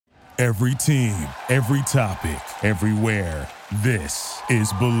Every team, every topic, everywhere. This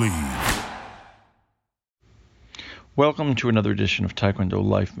is Believe. Welcome to another edition of Taekwondo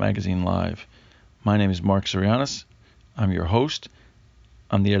Life Magazine Live. My name is Mark Zarianis. I'm your host.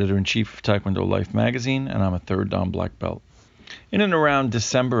 I'm the editor-in-chief of Taekwondo Life Magazine, and I'm a third Dan black belt. In and around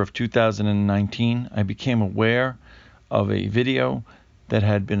December of 2019, I became aware of a video that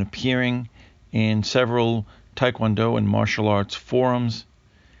had been appearing in several Taekwondo and martial arts forums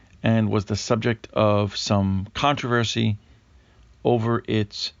and was the subject of some controversy over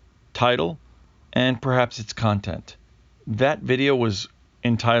its title and perhaps its content. That video was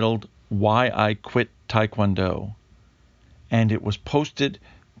entitled Why I Quit Taekwondo, and it was posted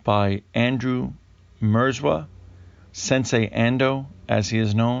by Andrew Mirzwa, Sensei Ando, as he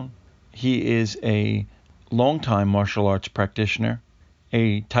is known. He is a longtime martial arts practitioner,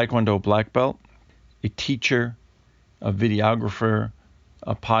 a Taekwondo black belt, a teacher, a videographer,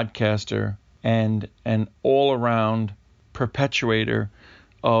 a podcaster, and an all-around perpetuator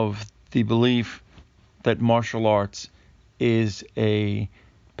of the belief that martial arts is a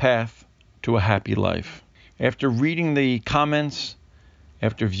path to a happy life. After reading the comments,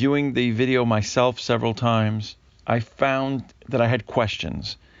 after viewing the video myself several times, I found that I had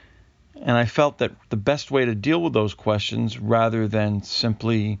questions. And I felt that the best way to deal with those questions, rather than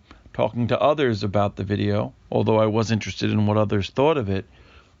simply talking to others about the video, although I was interested in what others thought of it,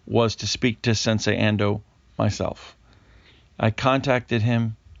 was to speak to Sensei Ando myself. I contacted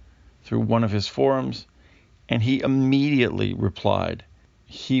him through one of his forums, and he immediately replied.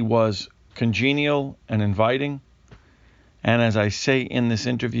 He was congenial and inviting, and as I say in this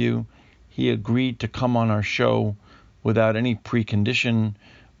interview, he agreed to come on our show without any precondition,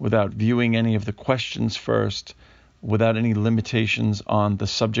 without viewing any of the questions first, without any limitations on the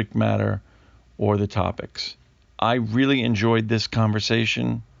subject matter or the topics. I really enjoyed this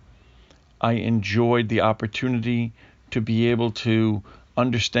conversation. I enjoyed the opportunity to be able to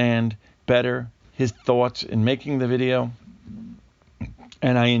understand better his thoughts in making the video,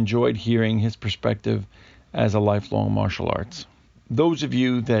 and I enjoyed hearing his perspective as a lifelong martial arts. Those of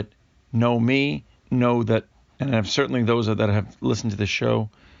you that know me know that, and certainly those that have listened to the show,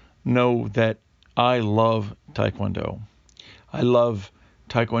 know that I love Taekwondo. I love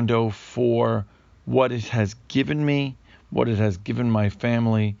Taekwondo for what it has given me, what it has given my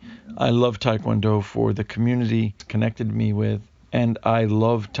family. I love Taekwondo for the community it's connected me with, and I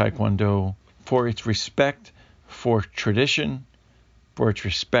love Taekwondo for its respect for tradition, for its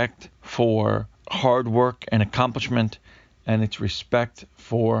respect for hard work and accomplishment, and its respect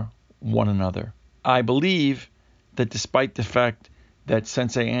for one another. I believe that despite the fact that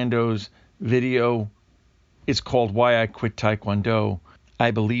Sensei Ando's video is called Why I Quit Taekwondo,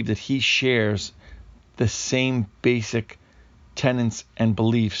 I believe that he shares the same basic tenets and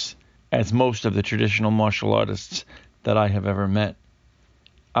beliefs as most of the traditional martial artists that I have ever met.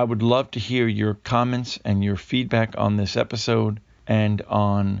 I would love to hear your comments and your feedback on this episode and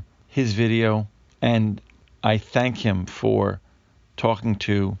on his video, and I thank him for talking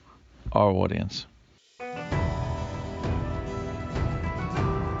to our audience.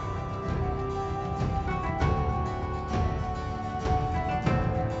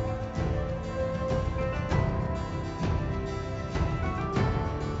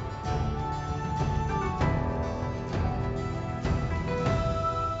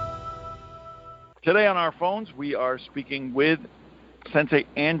 Today on our phones, we are speaking with Sensei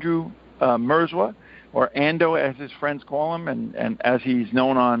Andrew Mirzwa, or Ando as his friends call him, and as he's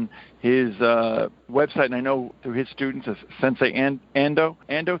known on his website, and I know through his students as Sensei Ando.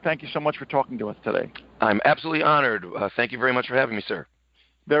 Ando, thank you so much for talking to us today. I'm absolutely honored. Thank you very much for having me, sir.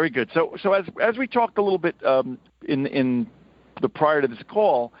 Very good. So as we talked a little bit in the prior to this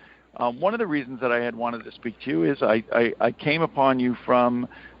call, one of the reasons that I had wanted to speak to you is I came upon you from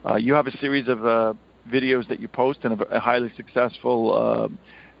you have a series of videos that you post and a highly successful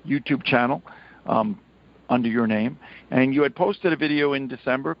YouTube channel under your name. And you had posted a video in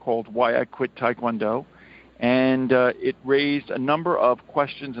December called Why I Quit Taekwondo. And it raised a number of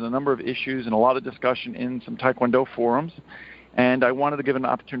questions and a number of issues and a lot of discussion in some Taekwondo forums. And I wanted to give an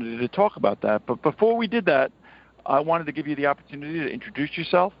opportunity to talk about that. But before we did that, I wanted to give you the opportunity to introduce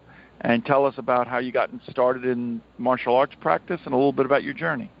yourself and tell us about how you got started in martial arts practice and a little bit about your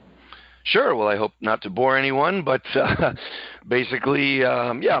journey. Sure. Well, I hope not to bore anyone, but basically,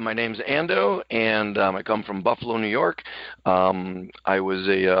 my name's Ando, and I come from Buffalo, New York. I was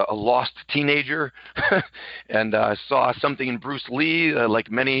a lost teenager and saw something in Bruce Lee, like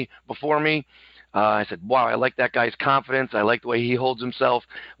many before me. I said, wow, I like that guy's confidence. I like the way he holds himself.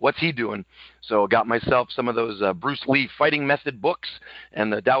 What's he doing? So I got myself some of those Bruce Lee fighting method books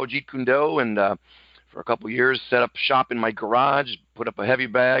and the Tao Jeet Kune Do, and for a couple of years, set up shop in my garage, put up a heavy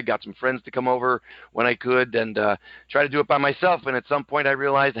bag, got some friends to come over when I could, and try to do it by myself. And at some point I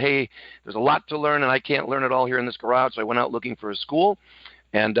realized, hey, there's a lot to learn, and I can't learn it all here in this garage. So I went out looking for a school,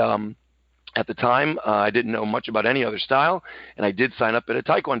 and at the time, I didn't know much about any other style, and I did sign up at a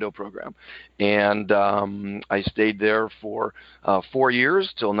Taekwondo program. And I stayed there for 4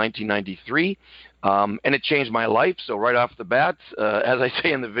 years till 1993, and it changed my life. So right off the bat, as I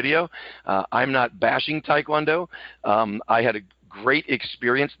say in the video, I'm not bashing Taekwondo. I had a great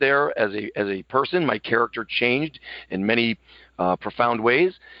experience there as a person. My character changed in many profound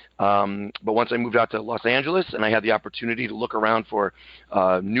ways. But once I moved out to Los Angeles and I had the opportunity to look around for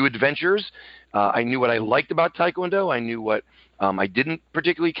new adventures, I knew what I liked about Taekwondo. I knew what I didn't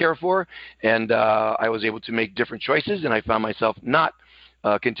particularly care for, and I was able to make different choices, and I found myself not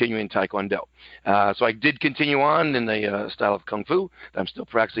continuing Taekwondo. So I did continue on in the style of Kung Fu that I'm still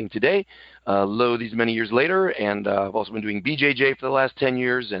practicing today, these many years later, and I've also been doing BJJ for the last 10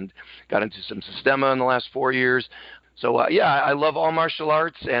 years and got into some Systema in the last 4 years. So, I love all martial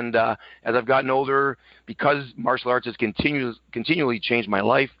arts, and as I've gotten older, because martial arts has continually changed my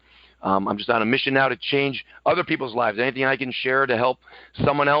life, I'm just on a mission now to change other people's lives. Anything I can share to help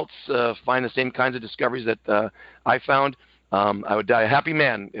someone else find the same kinds of discoveries that I found, I would die a happy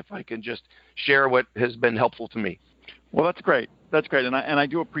man if I could just share what has been helpful to me. Well, that's great. That's great, and I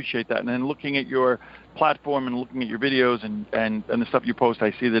do appreciate that. And then looking at your platform and looking at your videos and the stuff you post,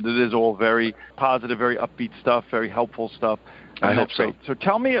 I see that it is all very positive, very upbeat stuff, very helpful stuff. I hope so. Great. So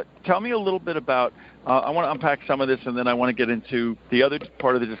tell me a little bit about. I want to unpack some of this, and then I want to get into the other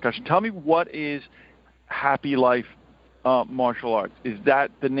part of the discussion. Tell me, what is Happy Life Martial Arts? Is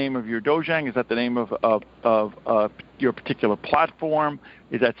that the name of your dojang? Is that the name of your particular platform?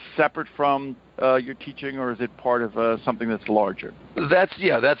 Is that separate from your teaching, or is it part of something that's larger? That's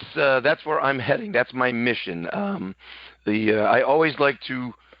where I'm heading. That's my mission. I always like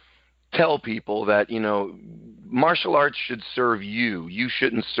to tell people that, martial arts should serve you. You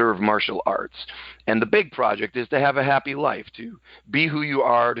shouldn't serve martial arts. And the big project is to have a happy life, to be who you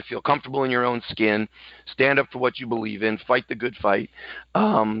are, to feel comfortable in your own skin, stand up for what you believe in, fight the good fight.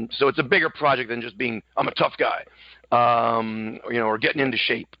 So it's a bigger project than just being, I'm a tough guy, or getting into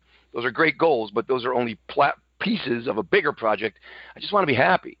shape. Those are great goals, but those are only pieces of a bigger project. I just want to be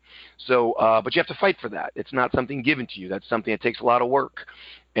happy. So, but you have to fight for that. It's not something given to you. That's something that takes a lot of work.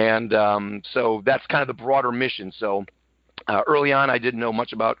 And so that's kind of the broader mission. So early on, I didn't know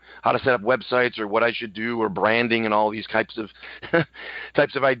much about how to set up websites or what I should do or branding and all these types of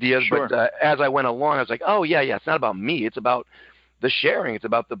ideas. Sure. But as I went along, I was like, oh, yeah, it's not about me. It's about the sharing. It's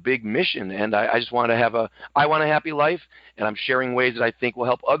about the big mission. And I just want to I want a happy life, and I'm sharing ways that I think will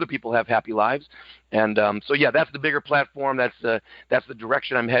help other people have happy lives. And so, that's the bigger platform. That's the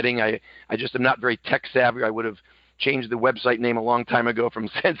direction I'm heading. I just am not very tech savvy. I would have changed the website name a long time ago from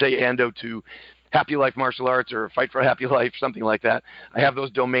Sensei Ando to Happy Life Martial Arts or Fight for a Happy Life, something like that. I have those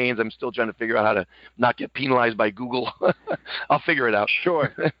domains. I'm still trying to figure out how to not get penalized by Google. I'll figure it out.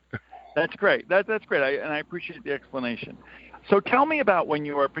 Sure. That's great. That's great. And I appreciate the explanation. So tell me about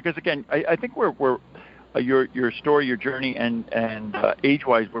because again, I think we're your story, your journey, and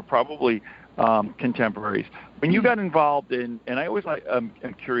age-wise, we're probably contemporaries. When you got involved in, and I always I'm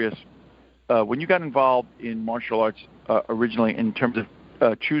curious, when you got involved in martial arts originally, in terms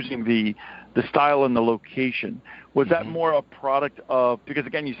of choosing the style and the location, was that more a product of, because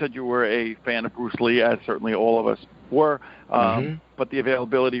again, you said you were a fan of Bruce Lee, as certainly all of us were, but the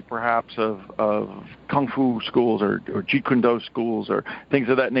availability perhaps of Kung Fu schools or Jeet Kune Do schools or things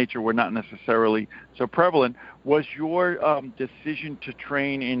of that nature were not necessarily so prevalent. Was your decision to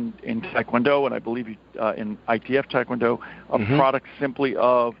train in Taekwondo, and I believe in ITF Taekwondo, a product simply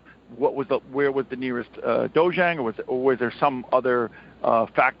of where was the nearest dojang, or was there some other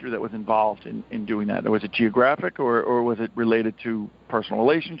factor that was involved in doing that? Or was it geographic, or was it related to personal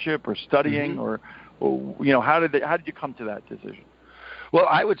relationship or studying, or how did you come to that decision? Well,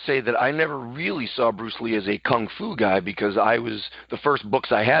 I would say that I never really saw Bruce Lee as a Kung Fu guy, because the first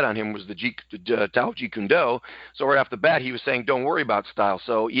books I had on him was the Tao Jeet Kune Do. So right off the bat, he was saying, don't worry about style.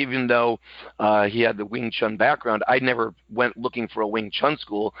 So even though he had the Wing Chun background, I never went looking for a Wing Chun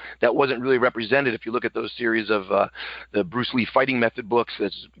school. That wasn't really represented. If you look at those series of the Bruce Lee fighting method books,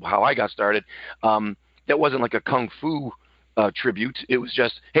 that's how I got started. That wasn't like a Kung Fu tribute. It was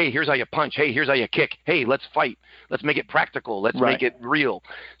just, hey, here's how you punch. Hey, here's how you kick. Hey, let's fight. Let's make it practical. Let's make it real.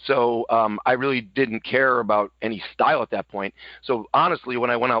 So I really didn't care about any style at that point. So honestly, when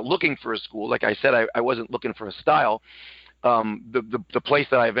I went out looking for a school, like I said, I wasn't looking for a style. The place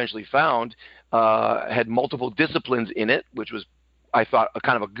that I eventually found had multiple disciplines in it, which was, I thought, a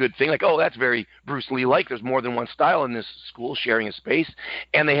kind of a good thing. Like, oh, that's very Bruce Lee-like. There's more than one style in this school sharing a space.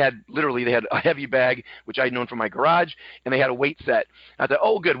 And they had a heavy bag, which I'd known from my garage, and they had a weight set. I thought,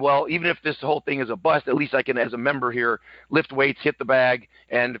 oh, good. Well, even if this whole thing is a bust, at least I can, as a member here, lift weights, hit the bag,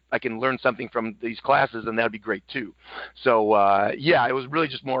 and I can learn something from these classes, and that would be great too. So, it was really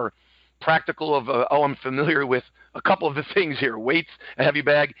just more practical of, I'm familiar with a couple of the things here, weights, a heavy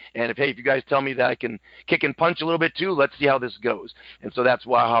bag, and if you guys tell me that I can kick and punch a little bit too, let's see how this goes. And so that's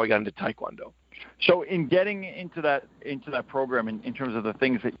how I got into Taekwondo. So in getting into that program, in terms of the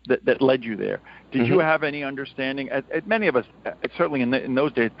things that led you there, did you have any understanding? As many of us, certainly in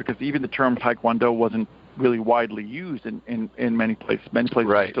those days, because even the term Taekwondo wasn't really widely used in many places. Many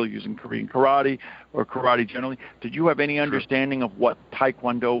places are still using Korean karate or karate generally. Did you have any understanding of what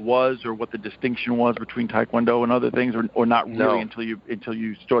Taekwondo was, or what the distinction was between Taekwondo and other things, or not really until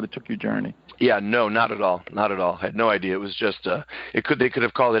you sort of took your journey? Yeah, no, not at all. Not at all. I had no idea. It was just they could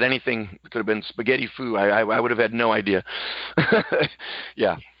have called it anything. It could have been spaghetti foo. I would have had no idea.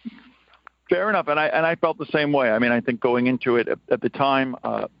 Yeah. Fair enough, and I felt the same way. I mean, I think going into it at the time,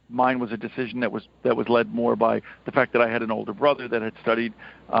 mine was a decision that was led more by the fact that I had an older brother that had studied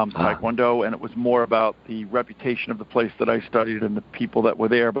Taekwondo, and it was more about the reputation of the place that I studied and the people that were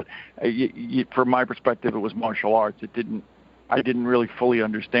there. But from my perspective, it was martial arts. I didn't really fully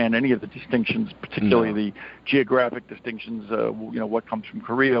understand any of the distinctions, particularly the geographic distinctions. What comes from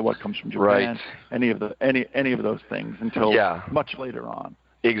Korea, what comes from Japan, any of those things until much later on.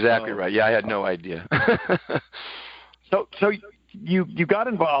 Exactly right. Yeah, I had no idea. So you got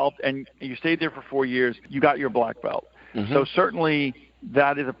involved and you stayed there for 4 years. You got your black belt. Mm-hmm. So certainly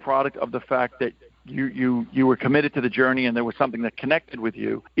that is a product of the fact that you were committed to the journey, and there was something that connected with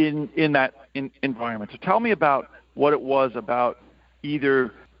you in that environment. So tell me about what it was about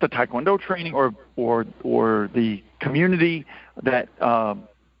either the Taekwondo training or the community that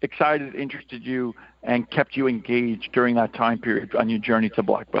excited, interested you, and kept you engaged during that time period on your journey to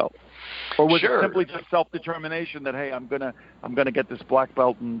black belt? Or was it simply just self-determination that, hey, I'm gonna get this black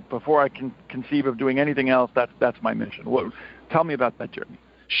belt, and before I can conceive of doing anything else, that's my mission? Tell me about that journey.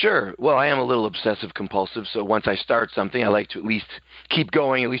 Sure. Well, I am a little obsessive compulsive, so once I start something, I like to at least keep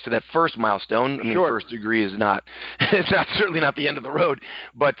going, at least to that first milestone. I mean, first degree is certainly not the end of the road,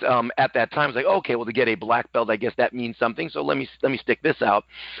 but at that time, I was like, okay, well, to get a black belt, I guess that means something, so let me stick this out.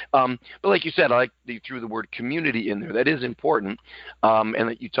 But like you said, I like that you threw the word community in there. That is important, and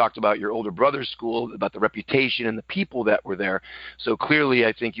that you talked about your older brother's school, about the reputation and the people that were there. So clearly,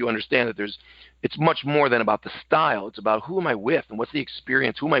 I think you understand that it's much more than about the style. It's about who am I with and what's the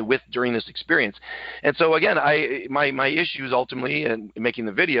experience, who am I with during this experience. And so again, my issues ultimately in making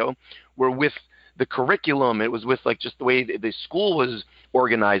the video were with the curriculum. It was with just the way the school was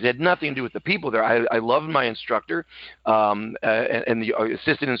organized. It had nothing to do with the people there. I loved my instructor and the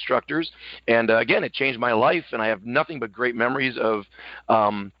assistant instructors. And again, it changed my life, and I have nothing but great memories of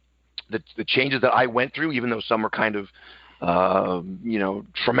the changes that I went through, even though some were kind of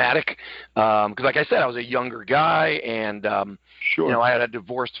traumatic, because like I said, I was a younger guy, and I had a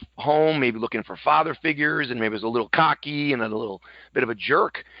divorced home, maybe looking for father figures, and maybe I was a little cocky and a little bit of a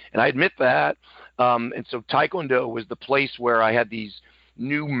jerk, and I admit that. And so Taekwondo was the place where I had these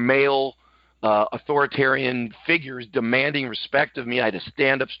new male authoritarian figures demanding respect of me. I had to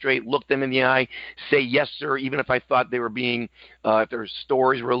stand up straight, look them in the eye, say yes, sir, even if I thought they were being, if their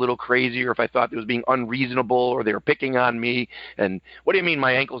stories were a little crazy, or if I thought it was being unreasonable, or they were picking on me. And what do you mean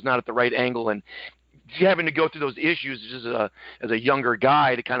my ankle's not at the right angle? And having to go through those issues just as a younger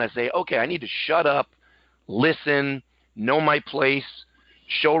guy to kind of say, okay, I need to shut up, listen, know my place,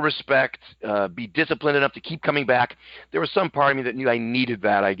 show respect, be disciplined enough to keep coming back. There was some part of me that knew I needed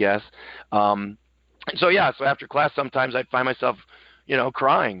that, I guess. So after class, sometimes I'd find myself,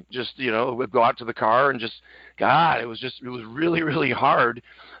 crying, would go out to the car and just, God, it was really, really hard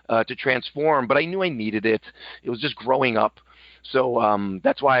to transform, but I knew I needed it. It was just growing up. So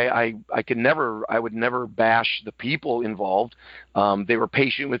that's why I would never bash the people involved. They were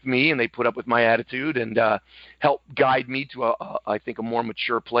patient with me, and they put up with my attitude and helped guide me to I think a more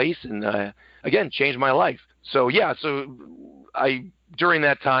mature place, and again changed my life. So during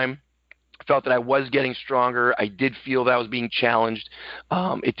that time, felt that I was getting stronger. I did feel that I was being challenged.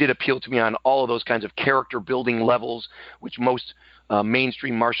 It did appeal to me on all of those kinds of character building levels, which most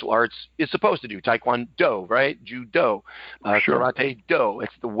mainstream martial arts is supposed to do. Taekwondo, right? Judo, Sure. Karate Do.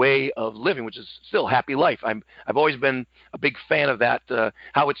 It's the way of living, which is still happy life. I've always been a big fan of that,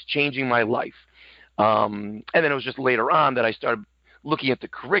 how it's changing my life. And then it was just later on that I started looking at the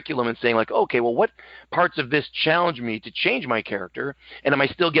curriculum and saying, like, okay, well, what parts of this challenge me to change my character, and am I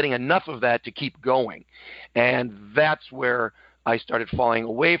still getting enough of that to keep going? And that's where I started falling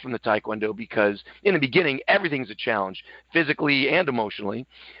away from the Taekwondo, because in the beginning, everything's a challenge, physically and emotionally.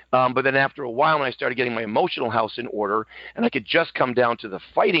 But then after a while, when I started getting my emotional house in order, and I could just come down to the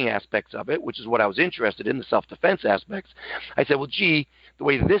fighting aspects of it, which is what I was interested in, the self-defense aspects, I said, well, gee, the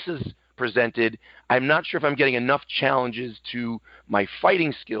way this is presented, I'm not sure if I'm getting enough challenges to my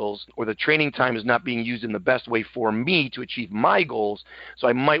fighting skills, or the training time is not being used in the best way for me to achieve my goals. So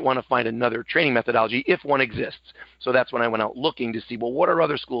I might want to find another training methodology if one exists. So that's when I went out looking to see, well, what are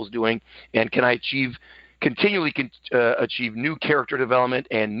other schools doing, and can I continually achieve new character development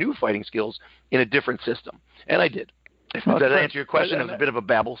and new fighting skills in a different system? And I did. Does that answer your question? It was a bit of a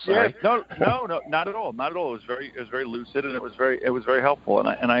babble. Sorry. Yeah, no, not at all. Not at all. It was very lucid, and it was very helpful,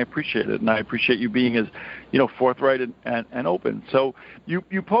 and I appreciate it, and I appreciate you being as, forthright and open. So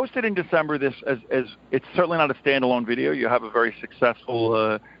you posted in December this as it's certainly not a standalone video. You have a very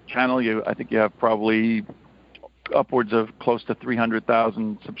successful channel. I think you have probably upwards of close to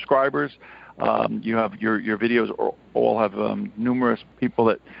 300,000 subscribers. You have your videos all have numerous people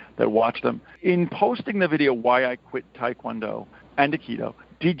that watch them. In posting the video, Why I Quit Taekwondo and Aikido,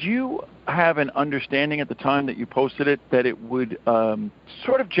 did you have an understanding at the time that you posted it that it would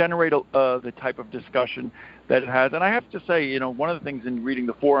sort of generate the type of discussion that it has? And I have to say, one of the things in reading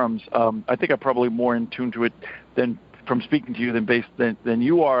the forums, I think I'm probably more in tune to it than from speaking to you than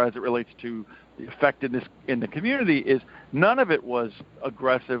you are as it relates to the effect in the community, is none of it was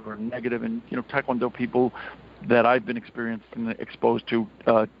aggressive or negative. And Taekwondo people that I've been exposed to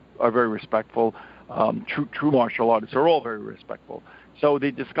are very respectful. True martial artists are all very respectful. So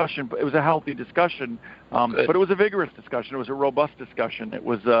the discussion, it was a healthy discussion, but it was a vigorous discussion. It was a robust discussion. It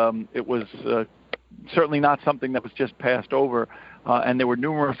was certainly not something that was just passed over. And there were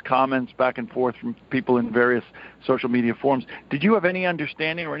numerous comments back and forth from people in various social media forums. Did you have any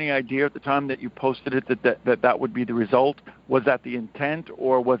understanding or any idea at the time that you posted it that would be the result? Was that the intent,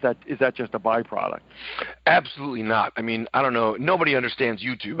 or is that just a byproduct? Absolutely not. I mean, I don't know. Nobody understands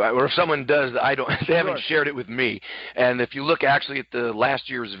YouTube, or if someone does, they haven't shared it with me. And if you look actually at the last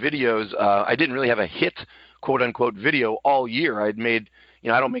year's videos, I didn't really have a hit, quote unquote, video all year. I'd made,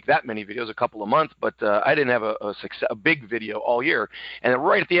 I don't make that many videos, a couple a month, but I didn't have a big video all year. And then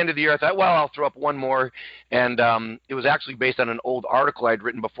right at the end of the year, I thought, well, I'll throw up one more. And it was actually based on an old article I'd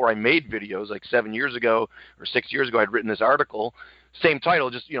written before I made videos, like 7 years ago or 6 years ago. I'd written this article, same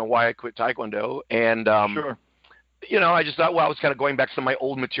title, just Why I Quit Taekwondo. And Sure. I just thought, well, I was kind of going back to some of my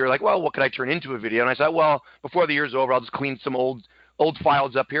old material, like, well, what could I turn into a video? And I thought, well, before the year's over, I'll just clean some old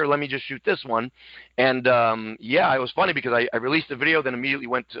files up here. Let me just shoot this one. And it was funny because I released a video, then immediately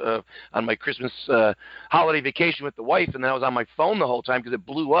went on my Christmas holiday vacation with the wife, and then I was on my phone the whole time because it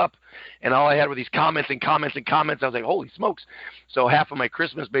blew up, and all I had were these comments and comments and comments. I was like, holy smokes. So half of my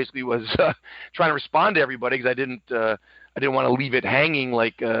Christmas basically was trying to respond to everybody, because I didn't want to leave it hanging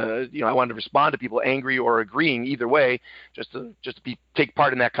like, I wanted to respond to people angry or agreeing, either way, just to take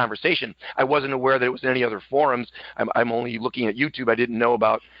part in that conversation. I wasn't aware that it was in any other forums. I'm only looking at YouTube. I didn't know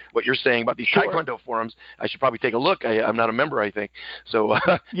about what you're saying about these Taekwondo forums. I should probably take a look. I'm not a member, I think. So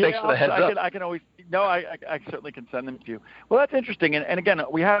thanks for the heads up. I can always, I certainly can send them to you. Well, that's interesting. And again,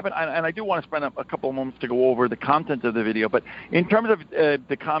 we haven't, and I do want to spend a couple of moments to go over the content of the video. But in terms of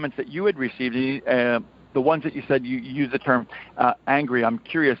the comments that you had received, the ones that you said you used the term angry, I'm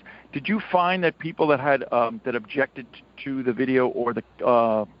curious. Did you find that people that had that objected to the video or the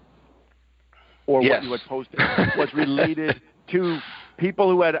or Yes. what you had posted was related to people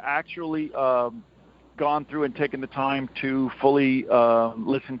who had actually gone through and taken the time to fully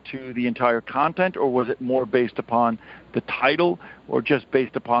listen to the entire content, or was it more based upon the title, or just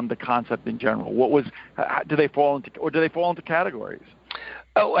based upon the concept in general? Do they fall into categories?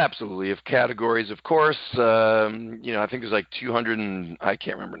 Oh, absolutely. Of categories, of course. I think there's like 200 and I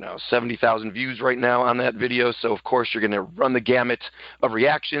can't remember now, 70,000 views right now on that video. So of course you're going to run the gamut of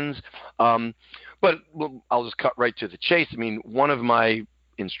reactions. But I'll just cut right to the chase. I mean, one of my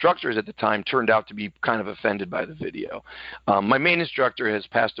instructors at the time turned out to be kind of offended by the video. My main instructor has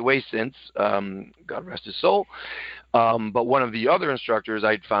passed away since, God rest his soul. But one of the other instructors,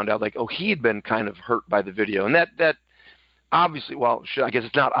 I'd found out he'd been kind of hurt by the video, and that obviously, well, I guess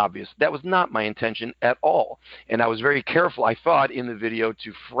it's not obvious. That was not my intention at all. And I was very careful, I thought, in the video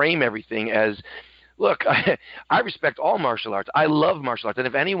to frame everything as, look, I respect all martial arts. I love martial arts. And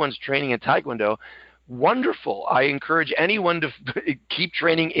if anyone's training in Taekwondo, wonderful. I encourage anyone to keep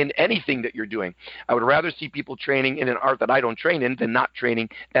training in anything that you're doing. I would rather see people training in an art that I don't train in than not training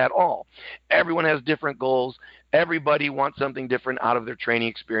at all. Everyone has different goals. Everybody wants something different out of their training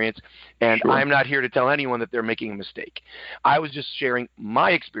experience, and Sure. I'm not here to tell anyone that they're making a mistake. I was just sharing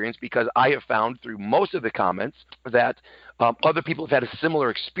my experience because I have found through most of the comments that other people have had a similar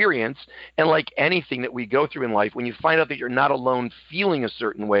experience, and like anything that we go through in life, when you find out that you're not alone feeling a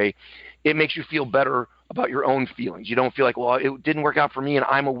certain way, it makes you feel better about your own feelings. You don't feel like, well, it didn't work out for me and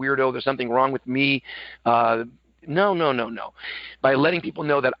I'm a weirdo, there's something wrong with me. No. By letting people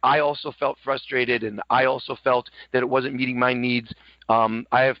know that I also felt frustrated and I also felt that it wasn't meeting my needs, I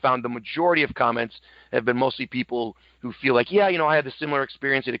have found the majority of comments have been mostly people who feel like, yeah, I had a similar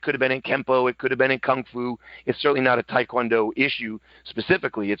experience, and it could have been in Kempo, it could have been in Kung Fu. It's certainly not a Taekwondo issue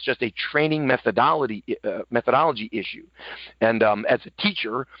specifically. It's just a training methodology issue. And as a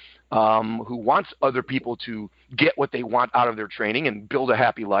teacher who wants other people to get what they want out of their training and build a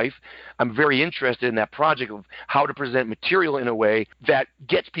happy life, I'm very interested in that project of how to present material in a way that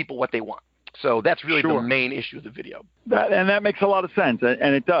gets people what they want. So that's really Sure. the main issue of the video. That makes a lot of sense,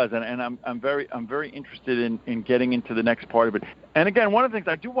 and it does. And I'm very interested in getting into the next part of it. And again, one of the things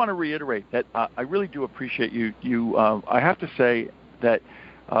I do want to reiterate that I really do appreciate you. I have to say that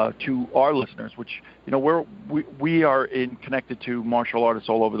to our listeners, which we are connected to martial artists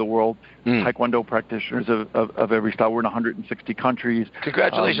all over the world, Taekwondo practitioners of every style. We're in 160 countries.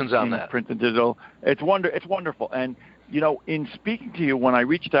 Congratulations on that. Print and digital. It's wonderful. And in speaking to you, when I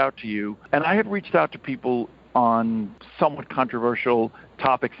reached out to you, and I had reached out to people on somewhat controversial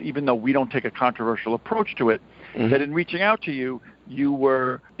topics, even though we don't take a controversial approach to it, that in reaching out to you, you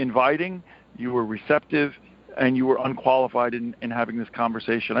were inviting, you were receptive, and you were unqualified in having this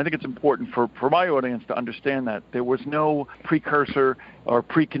conversation. I think it's important for my audience to understand that there was no precursor or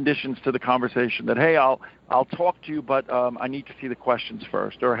preconditions to the conversation that, hey, I'll talk to you, but I need to see the questions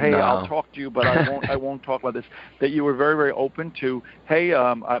first, or hey, No. I'll talk to you, but I won't talk about this. That you were very, very open to, hey,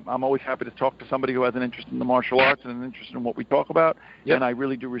 I'm always happy to talk to somebody who has an interest in the martial arts and an interest in what we talk about, and I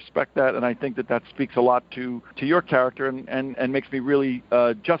really do respect that, and I think that speaks a lot to your character and makes me really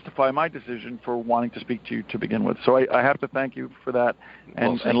justify my decision for wanting to speak to you to begin with. So I have to thank you for that,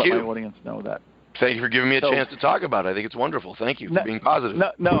 and let my audience know that. Thank you for giving me a chance to talk about it. I think it's wonderful. Thank you for being positive.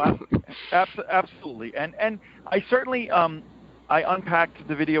 No, absolutely. And I certainly I unpacked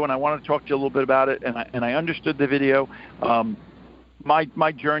the video, and I wanted to talk to you a little bit about it, and I understood the video.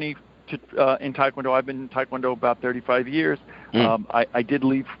 My journey in Taekwondo, I've been in Taekwondo about 35 years. I did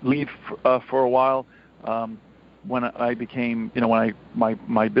leave for a while when I became, when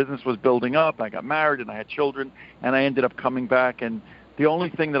my business was building up. I got married and I had children, and I ended up coming back. And the only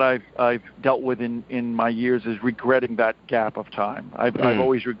thing that I've dealt with in my years is regretting that gap of time. I've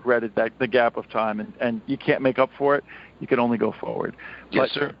always regretted the gap of time, and you can't make up for it. You can only go forward.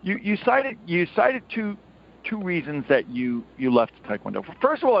 Yes, but sir. You cited two reasons that you left Taekwondo.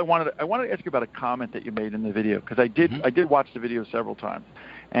 First of all, I wanted to ask you about a comment that you made in the video, because I did watch the video several times.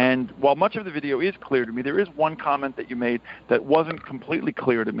 And while much of the video is clear to me, there is one comment that you made that wasn't completely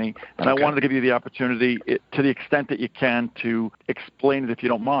clear to me, and I wanted to give you the opportunity, to the extent that you can, to explain it if you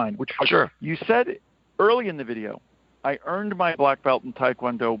don't mind. Which Sure. You said early in the video, I earned my black belt in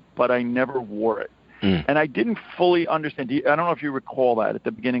Taekwondo, but I never wore it. And I didn't fully understand. I don't know if you recall that at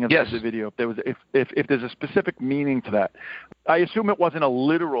the beginning of the video. If there was, if there's a specific meaning to that, I assume it wasn't a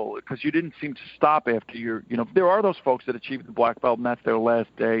literal, because you didn't seem to stop after your. There are those folks that achieve the black belt and that's their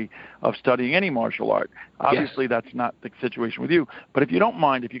last day of studying any martial art. Obviously, that's not the situation with you. But if you don't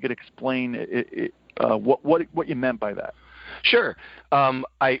mind, if you could explain what you meant by that. Sure.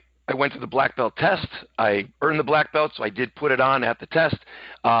 I went to the black belt test. I earned the black belt, so I did put it on at the test.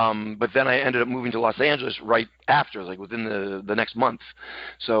 But then I ended up moving to Los Angeles right after, like within the next month.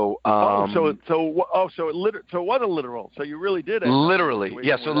 So so it was a literal. So you really did it. Literally,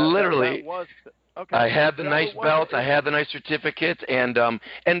 yeah. So literally, that was, okay. I had the nice belt. I had the nice certificate, and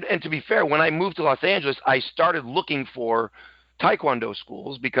to be fair, when I moved to Los Angeles, I started looking for Taekwondo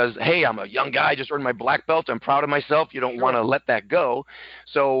schools because, hey, I'm a young guy, just earned my black belt. I'm proud of myself. You don't want to let that go.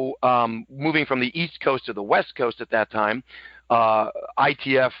 So moving from the East Coast to the West Coast at that time,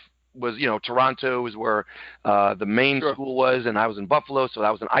 ITF was, Toronto is where the main school was, and I was in Buffalo, so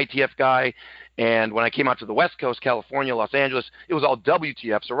I was an ITF guy. And when I came out to the West Coast, California, Los Angeles, it was all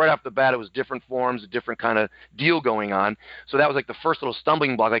WTF. So right off the bat, it was different forms, a different kind of deal going on. So that was like the first little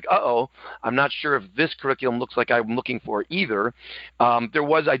stumbling block, like, I'm not sure if this curriculum looks like I'm looking for either.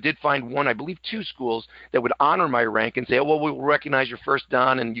 I did find one, I believe 2 schools that would honor my rank and say, oh, well, we'll recognize your first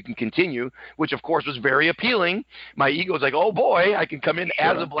Dan and you can continue, which of course was very appealing. My ego was like, oh boy, I can come in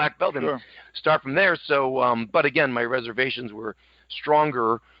as a black belt and start from there. So, but again, my reservations were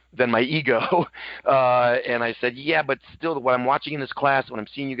stronger than my ego. And I said, yeah, but still what I'm watching in this class, what I'm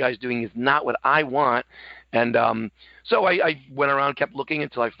seeing you guys doing is not what I want. And so I went around, kept looking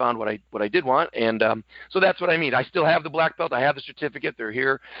until I found what I did want. And so that's what I mean. I still have the black belt. I have the certificate. They're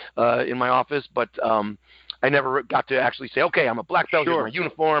here in my office. But I never got to actually say, okay, I'm a black belt, here's my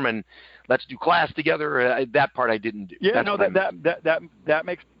uniform, and let's do class together. That part I didn't do. Yeah, that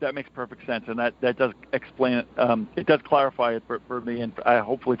makes perfect sense, and that does explain it. It does clarify it for me, and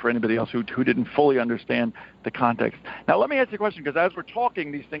hopefully for anybody else who didn't fully understand the context. Now, let me ask you a question, because as we're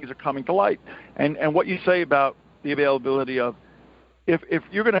talking, these things are coming to light, and what you say about the availability of if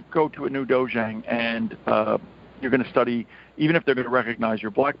you're going to go to a new dojang and you're going to study, even if they're going to recognize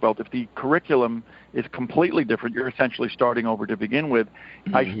your black belt, if the curriculum is completely different, you're essentially starting over to begin with.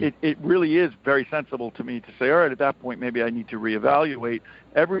 It really is very sensible to me to say, all right, at that point, maybe I need to reevaluate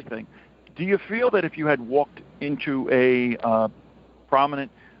everything. Do you feel that if you had walked into a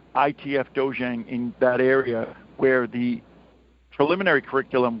prominent ITF dojang in that area where the preliminary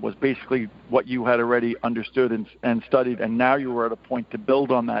curriculum was basically what you had already understood and studied, and now you were at a point to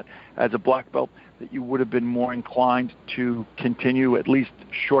build on that as a black belt, that you would have been more inclined to continue at least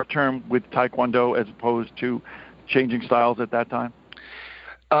short-term with Taekwondo as opposed to changing styles at that time?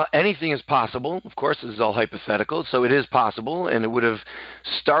 Anything is possible. Of course, this is all hypothetical, so it is possible, and it would have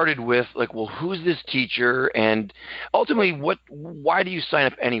started with, like, well, who's this teacher? And ultimately, why do you sign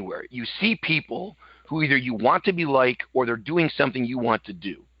up anywhere? You see people who either you want to be like or they're doing something you want to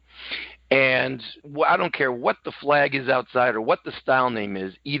do. And I don't care what the flag is outside or what the style name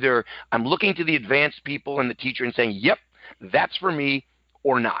is. Either I'm looking to the advanced people and the teacher and saying, yep, that's for me,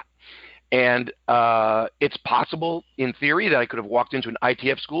 or not. And it's possible, in theory, that I could have walked into an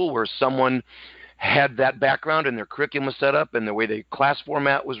ITF school where someone had that background and their curriculum was set up and the way the class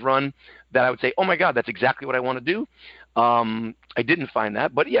format was run, that I would say, oh, my God, that's exactly what I want to do. I didn't find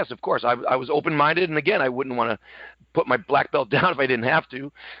that. But, yes, of course, I was open-minded. And, again, I wouldn't want to put my black belt down if I didn't have to.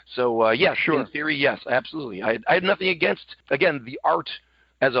 So, yes, in theory, yes, absolutely. I had nothing against, again, the art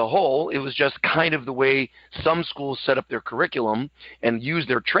as a whole. It was just kind of the way some schools set up their curriculum and use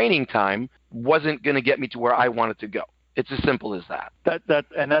their training time wasn't going to get me to where I wanted to go. It's as simple as that.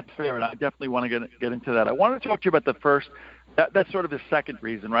 And that's fair, and I definitely want to get into that. I want to talk to you about the first. That's sort of the second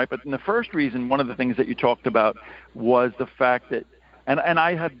reason, right? But in the first reason, one of the things that you talked about was the fact that, and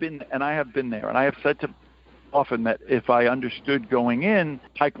I have been there, and I have said to often that if I understood going in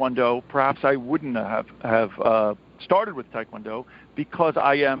Taekwondo, perhaps I wouldn't have started with Taekwondo, because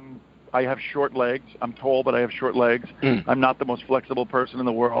I have short legs. I'm tall, but I have short legs. I'm not the most flexible person in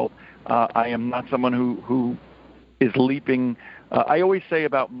the world. I am not someone who is leaping. I always say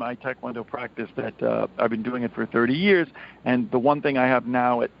about my Taekwondo practice that I've been doing it for 30 years, and the one thing I have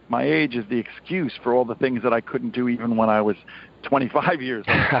now at my age is the excuse for all the things that I couldn't do even when I was 25 years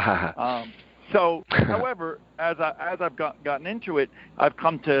old. So, however, as I've gotten into it, I've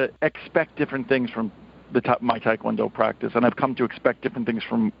come to expect different things from my Taekwondo practice, and I've come to expect different things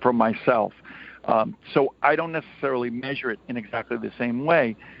from myself. So I don't necessarily measure it in exactly the same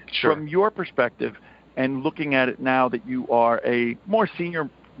way. Sure. From your perspective, and looking at it now that you are a more senior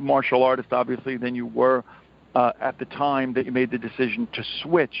martial artist, obviously, than you were at the time that you made the decision to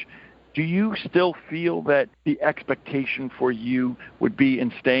switch, do you still feel that the expectation for you would be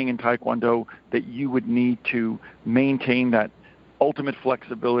in staying in Taekwondo that you would need to maintain that ultimate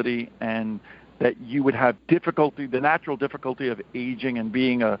flexibility, and that you would have difficulty, the natural difficulty of aging and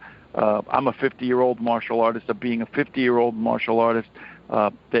being I'm a 50-year-old martial artist, of being a 50-year-old martial artist,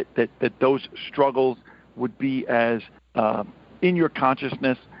 that those struggles would be as in your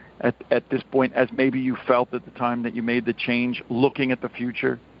consciousness at this point as maybe you felt at the time that you made the change, looking at the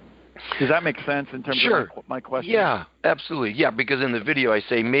future? Does that make sense in terms of my question? Yeah, absolutely. Yeah, because in the video I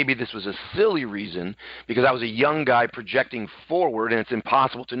say maybe this was a silly reason because I was a young guy projecting forward, and it's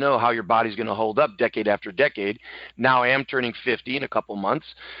impossible to know how your body's going to hold up decade after decade. Now I am turning 50 in a couple months,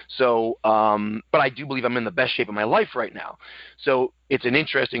 so but I do believe I'm in the best shape of my life right now. So it's an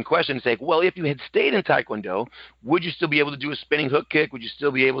interesting question to say, well, if you had stayed in Taekwondo, would you still be able to do a spinning hook kick? Would you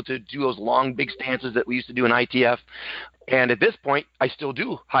still be able to do those long, big stances that we used to do in ITF? And at this point, I still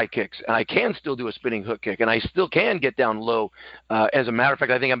do high kicks, and I can still do a spinning hook kick, and I still can get down low. As a matter of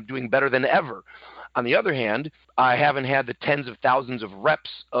fact, I think I'm doing better than ever. On the other hand, I haven't had the tens of thousands of reps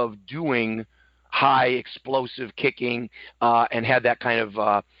of doing high explosive kicking and had that kind of,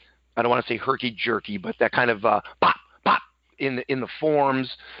 I don't want to say herky-jerky, but that kind of pop, pop in the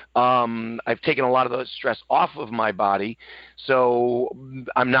forms. I've taken a lot of the stress off of my body, so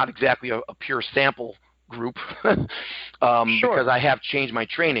I'm not exactly a pure sample group because I have changed my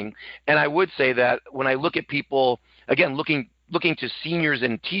training. And I would say that when I look at people, again, looking to seniors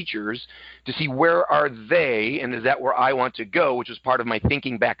and teachers to see where are they and is that where I want to go, which was part of my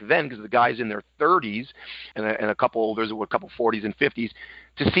thinking back then because the guys in their 30s and a couple older, a couple 40s and 50s,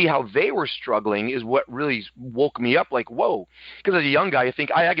 to see how they were struggling is what really woke me up like, whoa. Because as a young guy, you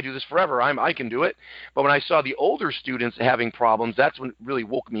think, I could do this forever. I can do it. But when I saw the older students having problems, that's when it really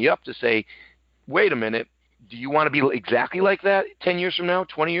woke me up to say, wait a minute, do you want to be exactly like that 10 years from now,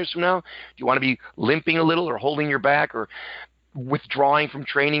 20 years from now? Do you want to be limping a little or holding your back or withdrawing from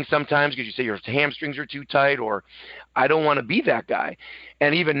training sometimes because you say your hamstrings are too tight, or I don't want to be that guy?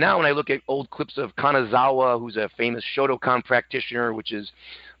 And even now when I look at old clips of Kanazawa, who's a famous Shotokan practitioner, which is,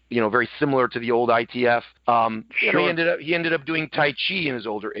 very similar to the old ITF, sure. He ended up doing Tai Chi in his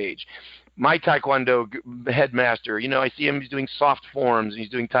older age. My Taekwondo headmaster, I see him, he's doing soft forms and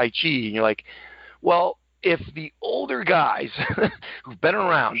he's doing Tai Chi, and you're like, well, if the older guys who've been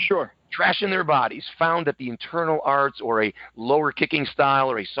around, sure, trashing their bodies, found that the internal arts or a lower kicking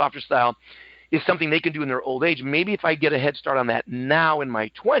style or a softer style is something they can do in their old age, maybe if I get a head start on that now in my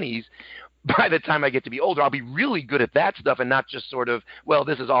 20s, by the time I get to be older, I'll be really good at that stuff and not just sort of, well,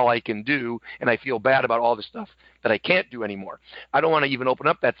 this is all I can do, and I feel bad about all the stuff that I can't do anymore. I don't want to even open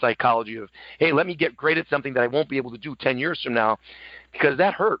up that psychology of, hey, let me get great at something that I won't be able to do 10 years from now, because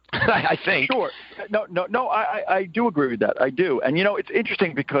that hurt, I think. Sure. No, I do agree with that. I do. And, it's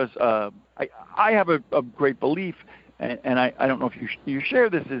interesting because I have a great belief, and I don't know if you share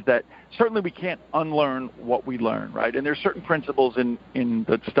this, is that certainly we can't unlearn what we learn, right? And there's certain principles in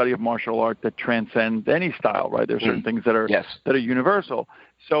the study of martial art that transcend any style, right? There's certain things that are that are universal.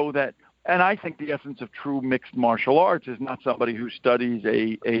 So that, and I think the essence of true mixed martial arts is not somebody who studies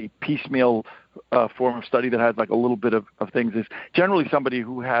a piecemeal form of study that has like a little bit of things. Is generally somebody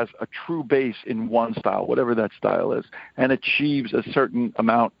who has a true base in one style, whatever that style is, and achieves a certain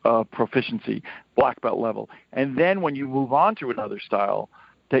amount of proficiency, black belt level. And then when you move on to another style,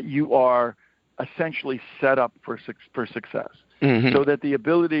 that you are essentially set up for success. Mm-hmm. So that the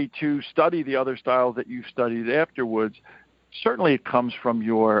ability to study the other styles that you've studied afterwards, certainly it comes from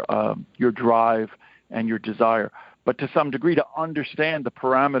your drive and your desire, but to some degree to understand the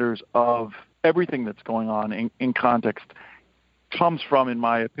parameters of everything that's going on in context comes from, in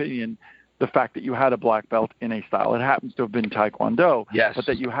my opinion, the fact that you had a black belt in a style. It happens to have been Taekwondo, yes, but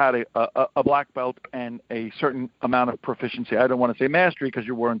that you had a black belt and a certain amount of proficiency. I don't want to say mastery because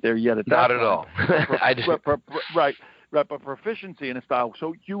you weren't there yet at that time. Not at all. Right, but proficiency in a style.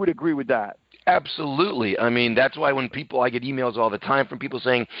 So you would agree with that? Absolutely. I mean, that's why when I get emails all the time from people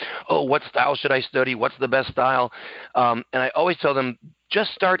saying, oh, what style should I study? What's the best style? And I always tell them,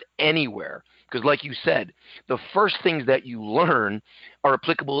 just start anywhere. Because like you said, the first things that you learn are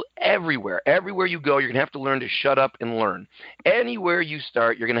applicable everywhere. Everywhere you go, you're going to have to learn to shut up and learn. Anywhere you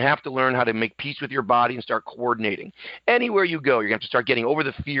start, you're going to have to learn how to make peace with your body and start coordinating. Anywhere you go, you're going to have to start getting over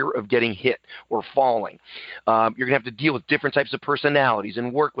the fear of getting hit or falling. You're going to have to deal with different types of personalities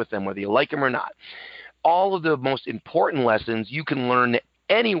and work with them, whether you like them or not. All of the most important lessons you can learn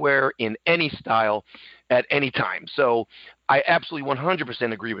anywhere in any style at any time. So I absolutely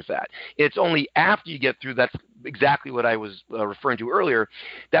 100% agree with that. It's only after you get through, that's exactly what I was referring to earlier.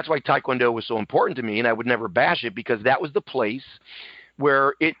 That's why Taekwondo was so important to me, and I would never bash it, because that was the place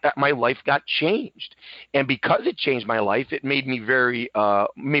where my life got changed. And because it changed my life, it made me very,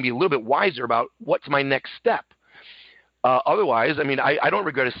 maybe a little bit wiser about what's my next step. Otherwise, I mean, I don't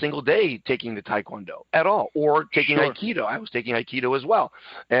regret a single day taking the Taekwondo at all, or taking Sure. Aikido. I was taking Aikido as well,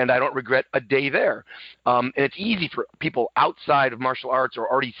 and I don't regret a day there. And it's easy for people outside of martial arts or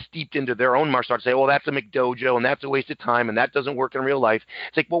already steeped into their own martial arts to say, well, that's a McDojo, and that's a waste of time, and that doesn't work in real life.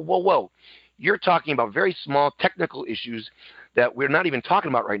 It's like, well, whoa. You're talking about very small technical issues that we're not even talking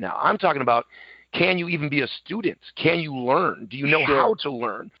about right now. I'm talking about, can you even be a student? Can you learn? Do you know Sure. how to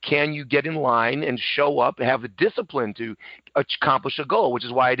learn? Can you get in line and show up and have the discipline to accomplish a goal, which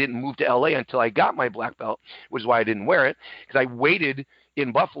is why I didn't move to LA until I got my black belt, which is why I didn't wear it, because I waited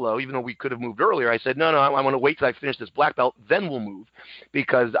in Buffalo, even though we could have moved earlier, I said, no, I want to wait till I finish this black belt, then we'll move,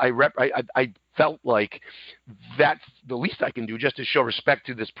 because I felt like that's the least I can do just to show respect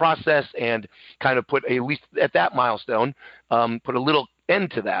to this process and kind of put, at least at that milestone, put a little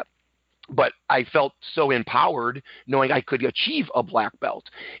end to that. But I felt so empowered knowing I could achieve a black belt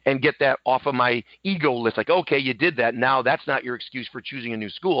and get that off of my ego list. Like, okay, you did that. Now that's not your excuse for choosing a new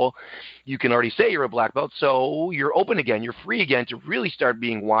school. You can already say you're a black belt, so you're open again. You're free again to really start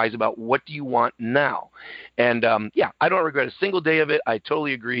being wise about what do you want now. And, I don't regret a single day of it. I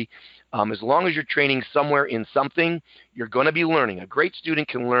totally agree. As long as you're training somewhere in something, you're going to be learning. A great student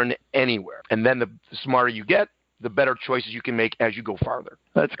can learn anywhere. And then the smarter you get, the better choices you can make as you go farther.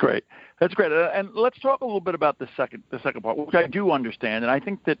 That's great. That's great. And let's talk a little bit about the second part, which I do understand. And I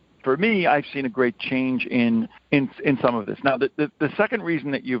think that for me, I've seen a great change in some of this. Now, the second reason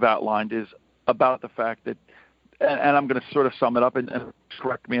that you've outlined is about the fact that, and I'm going to sort of sum it up and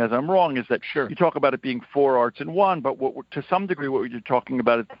correct me as I'm wrong, is that Sure. You talk about it being 4 arts in one, but to some degree what you're talking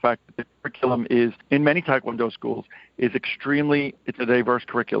about is the fact that the curriculum is, in many Taekwondo schools, it's a diverse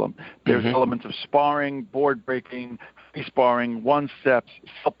curriculum. There's elements of sparring, board breaking, free sparring, one-steps,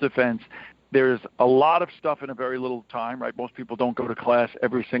 self-defense. There's a lot of stuff in a very little time, right? Most people don't go to class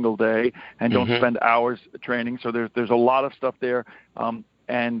every single day and don't spend hours training, so there's a lot of stuff there,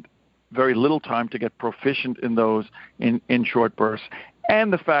 and very little time to get proficient in those in short bursts.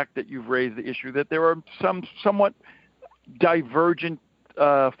 And the fact that you've raised the issue that there are some somewhat divergent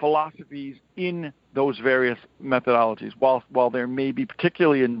philosophies in those various methodologies. While there may be,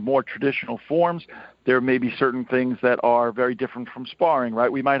 particularly in more traditional forms, there may be certain things that are very different from sparring,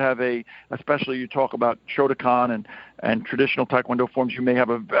 right? We might have especially you talk about Shotokan and traditional Taekwondo forms, you may have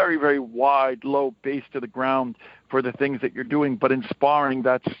a very, very wide, low base to the ground for the things that you're doing, but in sparring,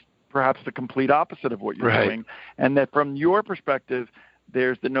 that's perhaps the complete opposite of what you're doing. And that from your perspective,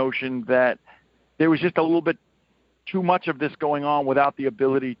 there's the notion that there was just a little bit too much of this going on without the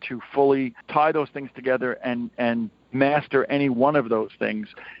ability to fully tie those things together and master any one of those things.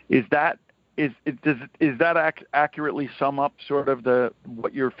 Does that accurately sum up sort of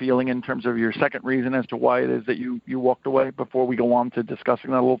what you're feeling in terms of your second reason as to why it is that you walked away, before we go on to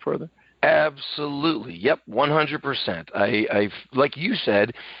discussing that a little further? Absolutely. Yep, 100%. I like you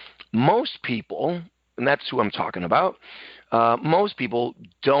said, most people, and that's who I'm talking about, most people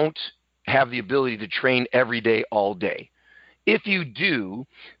don't have the ability to train every day, all day. If you do,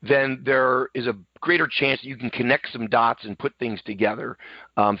 then there is a greater chance that you can connect some dots and put things together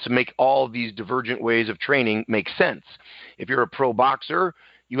to make all of these divergent ways of training make sense. If you're a pro boxer,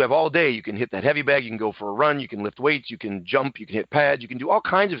 you have all day. You can hit that heavy bag. You can go for a run. You can lift weights. You can jump. You can hit pads. You can do all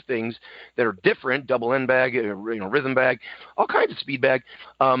kinds of things that are different. Double end bag, rhythm bag, all kinds of speed bag.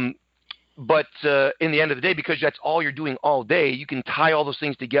 But in the end of the day, because that's all you're doing all day, you can tie all those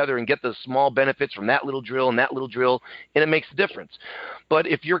things together and get the small benefits from that little drill and that little drill, and it makes a difference. But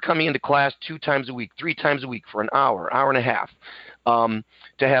if you're coming into class 2 times a week, 3 times a week for an hour and a half,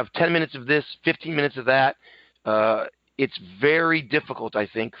 to have 10 minutes of this, 15 minutes of that, it's very difficult, I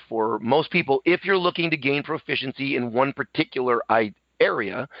think, for most people if you're looking to gain proficiency in one particular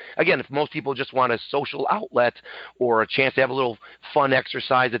area. Again, if most people just want a social outlet or a chance to have a little fun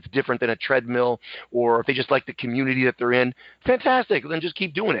exercise that's different than a treadmill, or if they just like the community that they're in, fantastic, then just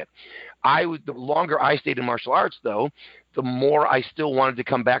keep doing it. The longer I stayed in martial arts, though, the more I still wanted to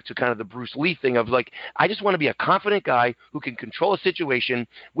come back to kind of the Bruce Lee thing of like, I just want to be a confident guy who can control a situation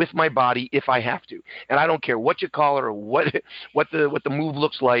with my body if I have to. And I don't care what you call it or what the move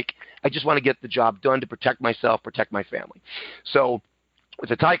looks like. I just want to get the job done to protect myself, protect my family. So with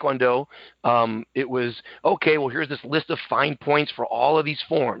the Taekwondo, it was, okay, well, here's this list of fine points for all of these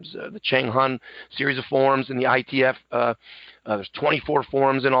forms, the Chang Han series of forms and the ITF. There's 24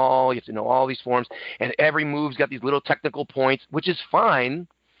 forms in all. You have to know all these forms. And every move's got these little technical points, which is fine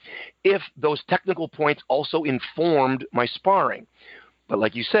if those technical points also informed my sparring. But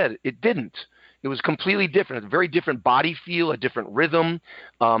like you said, it didn't. It was completely different. It's a very different body feel, a different rhythm.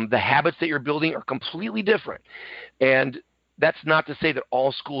 The habits that you're building are completely different. And that's not to say that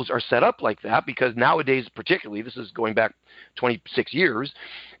all schools are set up like that, because nowadays, particularly, this is going back 26 years,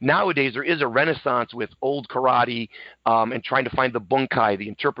 nowadays there is a renaissance with old karate and trying to find the bunkai, the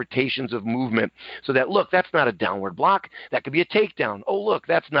interpretations of movement, so that, look, that's not a downward block. That could be a takedown. Oh, look,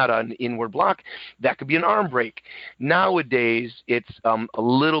 that's not an inward block. That could be an arm break. Nowadays, it's a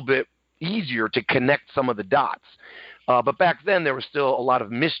little bit easier to connect some of the dots. But back then, there was still a lot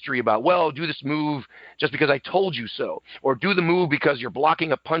of mystery about, well, do this move just because I told you so, or do the move because you're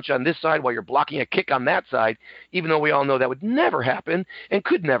blocking a punch on this side while you're blocking a kick on that side, even though we all know that would never happen and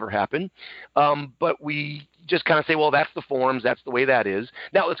could never happen. But we just kind of say, well, that's the forms, that's the way that is.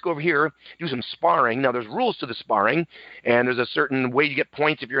 Now let's go over here, do some sparring. Now there's rules to the sparring, and there's a certain way you get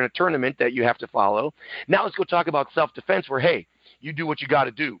points if you're in a tournament that you have to follow. Now let's go talk about self-defense where, hey, you do what you got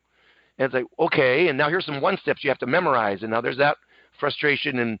to do. And it's like, okay, and now here's some one-steps you have to memorize, and now there's that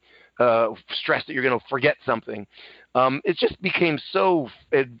frustration and stress that you're going to forget something. It just became so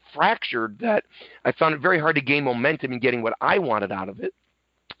fractured that I found it very hard to gain momentum in getting what I wanted out of it.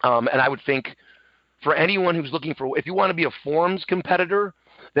 And I would think for anyone who's looking for, if you want to be a forms competitor,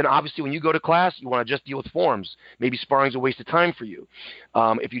 then obviously when you go to class, you want to just deal with forms. Maybe sparring's a waste of time for you.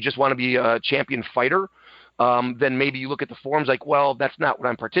 If you just want to be a champion fighter, then maybe you look at the forms like, well, that's not what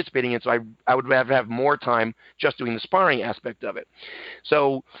I'm participating in, so I would rather have more time just doing the sparring aspect of it.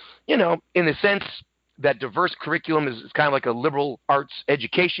 So, in the sense that diverse curriculum is kind of like a liberal arts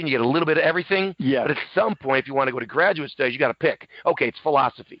education. You get a little bit of everything. Yeah. But at some point, if you want to go to graduate studies, you got to pick. Okay, it's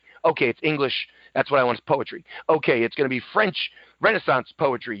philosophy. Okay, it's English. That's what I want is poetry. Okay, it's going to be French Renaissance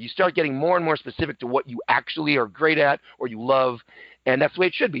poetry. You start getting more and more specific to what you actually are great at or you love, and that's the way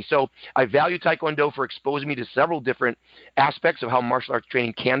it should be. So I value Taekwondo for exposing me to several different aspects of how martial arts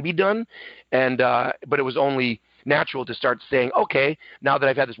training can be done, and but it was only natural to start saying, okay, now that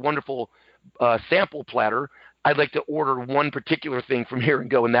I've had this wonderful sample platter, I'd like to order one particular thing from here and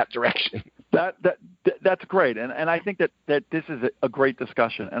go in that direction. That's great, and I think that this is a great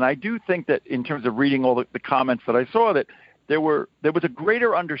discussion. And I do think that in terms of reading all the comments that I saw, that there was a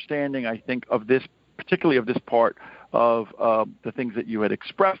greater understanding, I think, of this, particularly of this part of the things that you had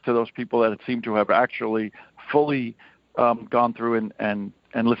expressed to those people that it seemed to have actually fully gone through and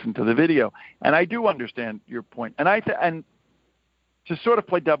listened to the video. And I do understand your point. And to sort of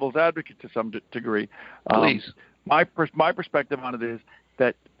play devil's advocate to some degree, please. My perspective on it is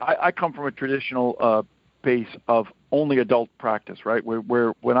that I come from a traditional base of only adult practice, right?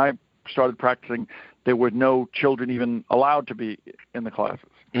 Where when I started practicing, there were no children even allowed to be in the classes.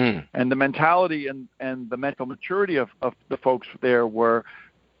 Mm. And the mentality and the mental maturity of the folks there were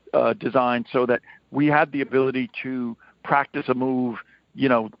designed so that we had the ability to practice a move,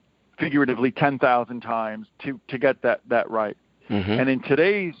 figuratively 10,000 times to get that right. Mm-hmm. And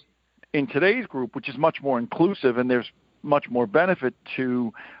in today's group, which is much more inclusive, and there's much more benefit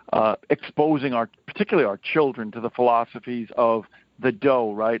to exposing particularly our children to the philosophies of the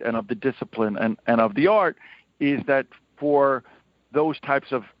Do, right, and of the discipline and of the art, is that for those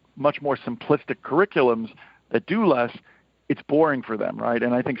types of much more simplistic curriculums that do less, it's boring for them, right?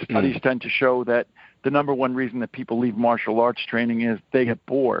 And I think studies tend to show that the number one reason that people leave martial arts training is they get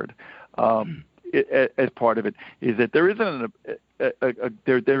bored. As part of it is that there isn't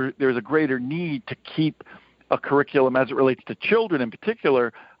there's a greater need to keep a curriculum as it relates to children in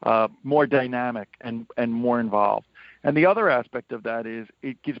particular more dynamic and more involved. And the other aspect of that is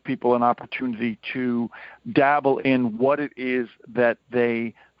it gives people an opportunity to dabble in what it is that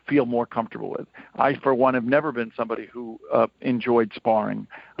they feel more comfortable with. I, for one, have never been somebody who enjoyed sparring.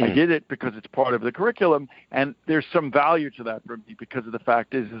 I did it because it's part of the curriculum, and there's some value to that for me because of the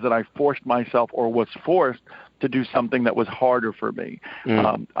fact is that I forced myself or was forced to do something that was harder for me.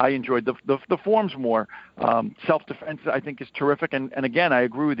 I enjoyed the forms more. Self-defense, I think, is terrific. And again, I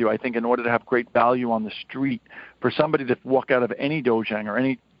agree with you. I think in order to have great value on the street, for somebody to walk out of any dojang or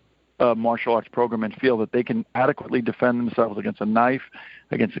any martial arts program and feel that they can adequately defend themselves against a knife,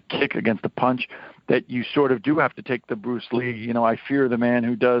 against a kick, against a punch, that you sort of do have to take the Bruce Lee, I fear the man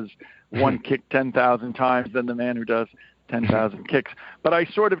who does one kick 10,000 times than the man who does 10,000 kicks. But I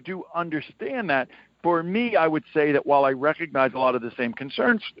sort of do understand that. For me, I would say that while I recognize a lot of the same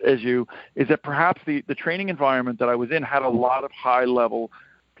concerns as you, is that perhaps the training environment that I was in had a lot of high-level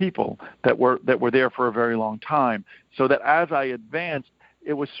people that were there for a very long time, so that as I advanced,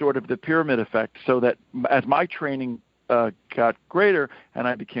 it was sort of the pyramid effect, so that as my training got greater and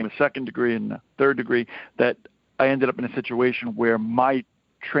I became a second degree and a third degree, that I ended up in a situation where my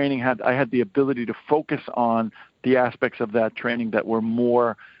training I had the ability to focus on the aspects of that training that were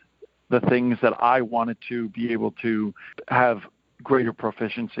more the things that I wanted to be able to have greater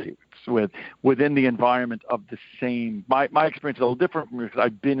proficiency with within the environment of the same. My experience is a little different from yours because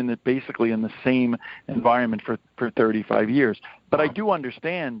I've been basically in the same environment for 35 years. But I do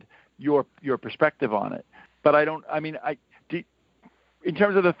understand your perspective on it. But in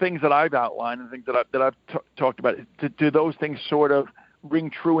terms of the things that I've outlined and things that I've talked about, do those things sort of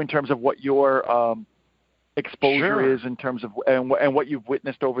ring true in terms of what your exposure is in terms of and what you've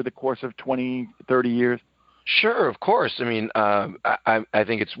witnessed over the course of 20, 30 years? Sure, of course. I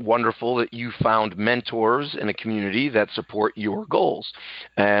think it's wonderful that you found mentors in a community that support your goals.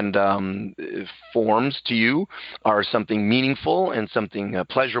 And if forms to you are something meaningful and something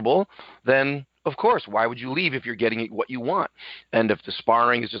pleasurable, then of course, why would you leave if you're getting what you want? And if the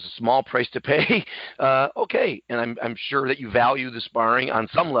sparring is just a small price to pay, okay. And I'm sure that you value the sparring on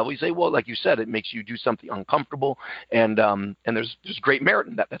some level. You say, well, like you said, it makes you do something uncomfortable, and there's great merit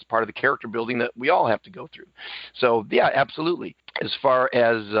in that. That's part of the character building that we all have to go through. So yeah, absolutely. As far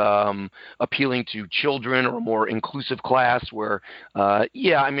as appealing to children or a more inclusive class, where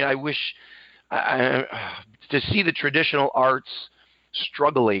I wish to see the traditional arts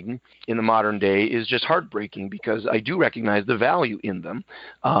struggling in the modern day is just heartbreaking, because I do recognize the value in them.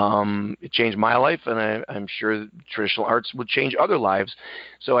 It changed my life, and I'm sure traditional arts would change other lives.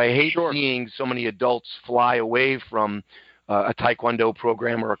 So I hate seeing so many adults fly away from a Taekwondo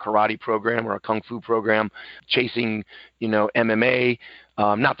program or a karate program or a Kung Fu program, chasing, MMA.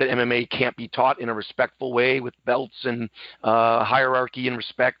 Not that MMA can't be taught in a respectful way with belts and hierarchy and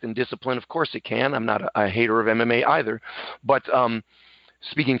respect and discipline. Of course it can. I'm not a hater of MMA either. But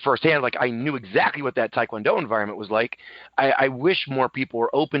speaking firsthand, like, I knew exactly what that Taekwondo environment was like. I wish more people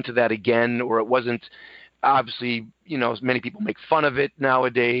were open to that again, or it wasn't. Obviously, many people make fun of it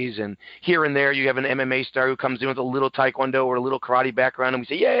nowadays, and here and there you have an MMA star who comes in with a little Taekwondo or a little karate background, and we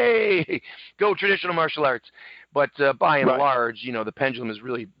say, yay, go traditional martial arts. But by and large, the pendulum has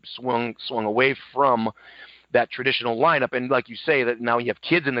really swung away from that traditional lineup. And like you say, that now you have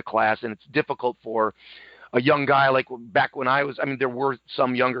kids in the class, and it's difficult for a young guy, like back when there were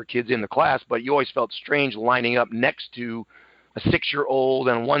some younger kids in the class, but you always felt strange lining up next to a 6-year-old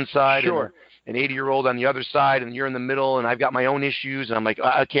on one side and an 80-year-old on the other side, and you're in the middle, and I've got my own issues, and I'm like,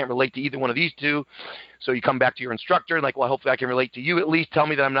 I can't relate to either one of these two. So you come back to your instructor, and like, well, hopefully I can relate to you at least. Tell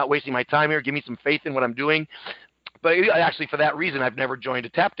me that I'm not wasting my time here. Give me some faith in what I'm doing. But actually, for that reason, I've never joined a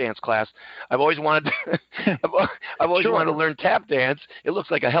tap dance class. I've always wanted to, wanted to learn tap dance. It looks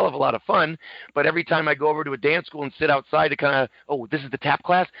like a hell of a lot of fun. But every time I go over to a dance school and sit outside to kind of, this is the tap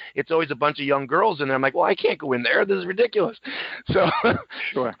class, it's always a bunch of young girls. And I'm like, well, I can't go in there. This is ridiculous. So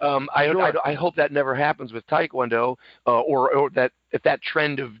I hope that never happens with Taekwondo, or that if that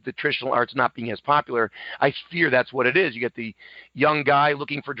trend of the traditional arts not being as popular, I fear that's what it is. You get the young guy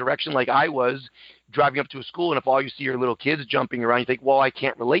looking for direction, like I was, driving up to a school, and if all you see are little kids jumping around, you think, well, I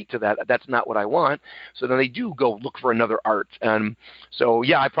can't relate to that. That's not what I want. So then they do go look for another art. And so,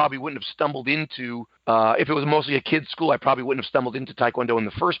 I probably wouldn't have stumbled into, if it was mostly a kid's school, I probably wouldn't have stumbled into Taekwondo in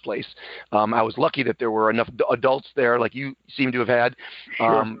the first place. I was lucky that there were enough adults there, like you seem to have had.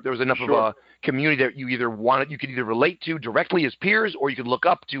 There was enough of a community that you could either relate to directly as peers, or you could look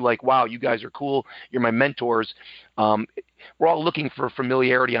up to, like, wow, you guys are cool. You're my mentors. We're all looking for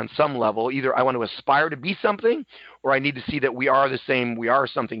familiarity on some level. Either I want to aspire to be something, or I need to see that we are the same. We are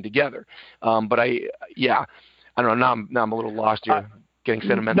something together. But I don't know. Now I'm a little lost here, getting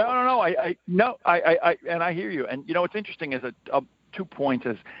sentimental. No. I and I hear you. And what's interesting is 2 points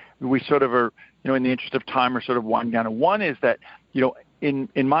as we sort of are, in the interest of time, are sort of winding down. And one is that, in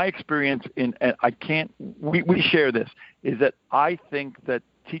my experience, we share this, is that I think that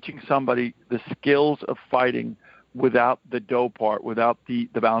teaching somebody the skills of fighting without the do part, without the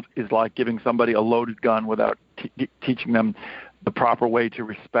balance, is like giving somebody a loaded gun without teaching them the proper way to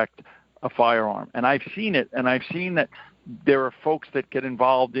respect a firearm. And I've seen it, and I've seen that there are folks that get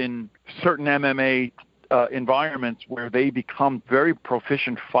involved in certain MMA environments where they become very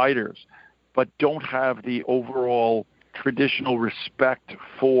proficient fighters, but don't have the overall traditional respect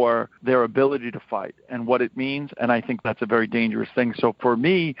for their ability to fight and what it means. And I think that's a very dangerous thing. So for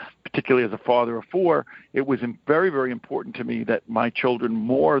me, particularly as a father of 4, it was very, very important to me that my children,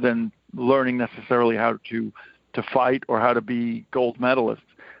 more than learning necessarily how to fight or how to be gold medalists,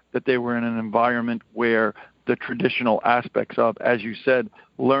 that they were in an environment where the traditional aspects of, as you said,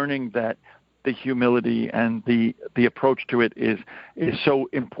 learning that the humility and the approach to it is so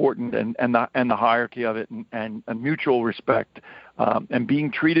important, and the hierarchy of it, and mutual respect, and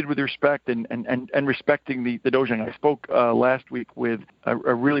being treated with respect, and respecting the dojang. I spoke last week with a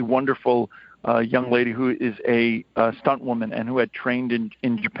really wonderful young lady who is a stunt woman and who had trained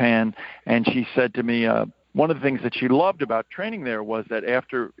in Japan, and she said to me, one of the things that she loved about training there was that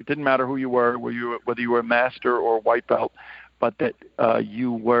after, it didn't matter who you were, whether you were a master or a white belt, but that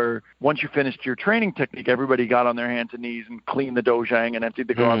once you finished your training technique, everybody got on their hands and knees and cleaned the dojang and emptied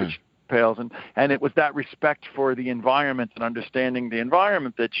the garbage pails. And it was that respect for the environment and understanding the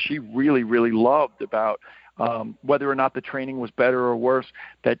environment that she really, really loved about whether or not the training was better or worse,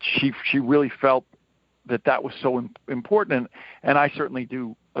 that she really felt that was so important. And I certainly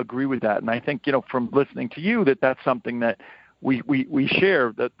do agree with that. And I think, from listening to you, that's something that we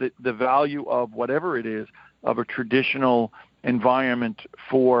share, that the value of whatever it is, of a traditional environment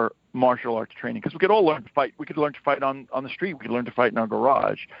for martial arts training, because we could all learn to fight. We could learn to fight on the street. We could learn to fight in our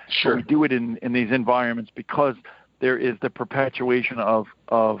garage. Sure. But we do it in these environments because there is the perpetuation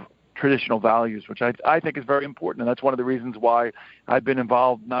of traditional values, which I think is very important. And that's one of the reasons why I've been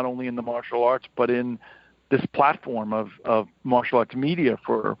involved not only in the martial arts, but in this platform of martial arts media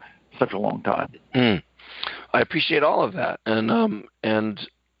for such a long time. I appreciate all of that. And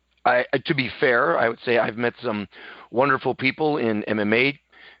I, to be fair, I would say I've met some wonderful people in MMA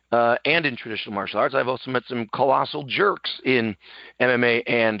and in traditional martial arts. I've also met some colossal jerks in MMA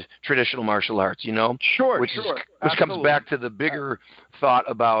and traditional martial arts, Sure, which comes back to the bigger thought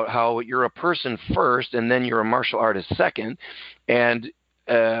about how you're a person first and then you're a martial artist second. And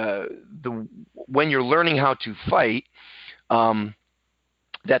when you're learning how to fight,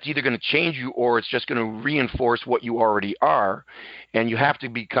 that's either going to change you or it's just going to reinforce what you already are. And you have to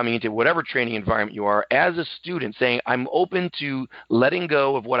be coming into whatever training environment you are as a student saying, I'm open to letting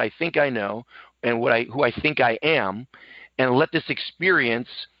go of what I think I know and who I think I am, and let this experience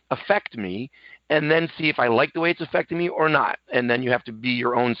affect me, and then see if I like the way it's affecting me or not. And then you have to be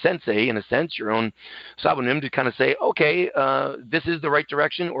your own sensei, in a sense, your own sabunim, to kind of say, okay, this is the right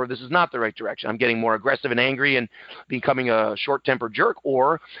direction or this is not the right direction. I'm getting more aggressive and angry and becoming a short-tempered jerk,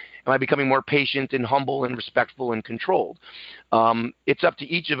 or am I becoming more patient and humble and respectful and controlled? It's up to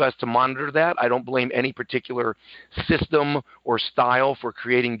each of us to monitor that. I don't blame any particular system or style for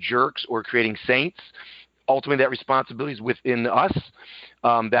creating jerks or creating saints. Ultimately, that responsibility is within us.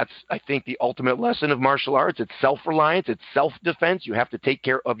 That's, I think, the ultimate lesson of martial arts. It's self-reliance. It's self-defense. You have to take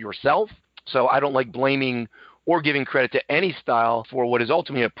care of yourself. So I don't like blaming or giving credit to any style for what is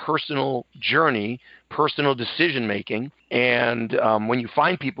ultimately a personal journey, personal decision-making. And when you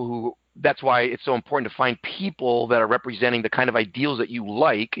find people who, that's why it's so important to find people that are representing the kind of ideals that you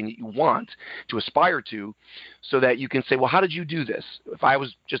like and that you want to aspire to, so that you can say, well, how did you do this? If I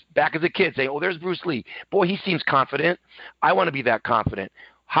was just back as a kid saying, oh, there's Bruce Lee. Boy, he seems confident. I want to be that confident.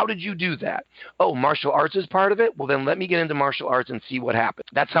 How did you do that? Oh, martial arts is part of it? Well, then let me get into martial arts and see what happens.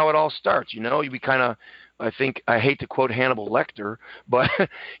 That's how it all starts. You kind of, I hate to quote Hannibal Lecter, but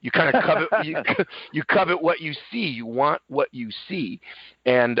you kind of covet, you covet what you see. You want what you see.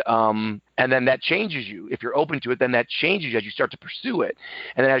 And then that changes you. If you're open to it, then that changes you as you start to pursue it.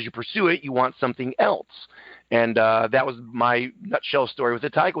 And then as you pursue it, you want something else. And that was my nutshell story with the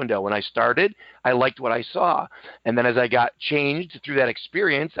Taekwondo. When I started, I liked what I saw. And then as I got changed through that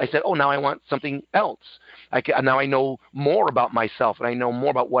experience, I said, oh, now I want something else. Now I know more about myself, and I know more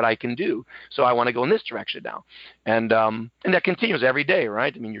about what I can do. So I want to go in this direction now. And that continues every day,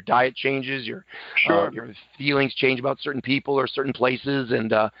 right? I mean, your diet changes, your feelings change about certain people or certain places,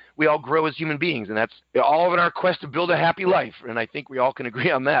 and we all grow as human beings. And that's all in our quest to build a happy life. And I think we all can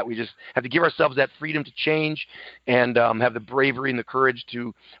agree on that. We just have to give ourselves that freedom to change and have the bravery and the courage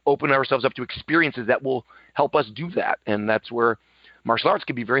to open ourselves up to experiences that will help us do that. And that's where martial arts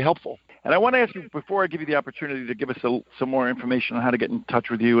can be very helpful. And I want to ask you, before I give you the opportunity to give us some more information on how to get in touch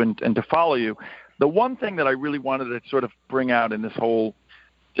with you and to follow you, the one thing that I really wanted to sort of bring out in this whole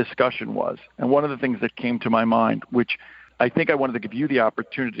discussion was, and one of the things that came to my mind, which I think I wanted to give you the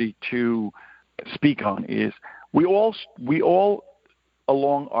opportunity to speak on, is we all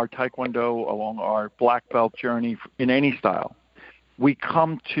along our Taekwondo, along our black belt journey in any style, we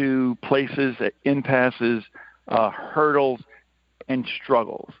come to places, impasses, hurdles, and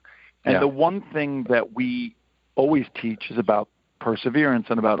struggles. And the one thing that we always teach is about perseverance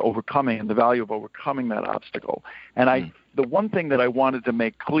and about overcoming and the value of overcoming that obstacle. And the one thing that I wanted to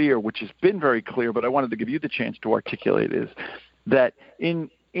make clear, which has been very clear, but I wanted to give you the chance to articulate, is that in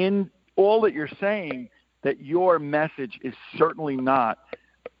all that you're saying, that your message is certainly not,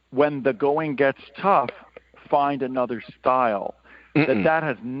 when the going gets tough, find another style. That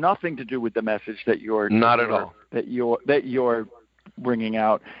has nothing to do with the message that you're bringing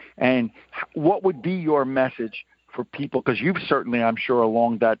out. And what would be your message for people? Because you've certainly, I'm sure,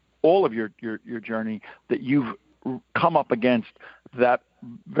 along that all of your journey, that you've come up against that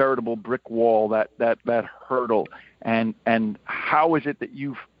veritable brick wall, that hurdle, and how is it that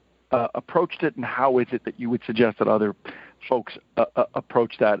you've approached it, and how is it that you would suggest that other folks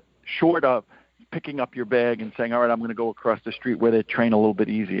approach that, short of picking up your bag and saying, all right, I'm going to go across the street where they train a little bit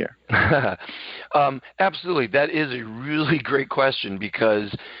easier? Absolutely. That is a really great question,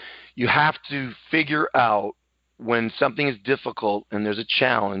 because you have to figure out when something is difficult and there's a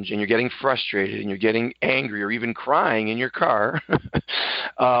challenge and you're getting frustrated and you're getting angry or even crying in your car.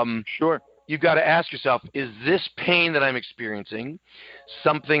 You've got to ask yourself, is this pain that I'm experiencing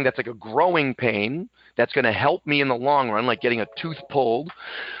something that's like a growing pain that's going to help me in the long run, like getting a tooth pulled?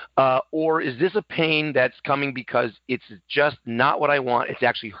 Or is this a pain that's coming because it's just not what I want? It's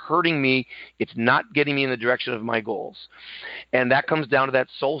actually hurting me. It's not getting me in the direction of my goals. And that comes down to that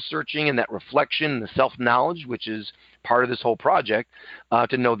soul searching and that reflection and the self-knowledge, which is part of this whole project,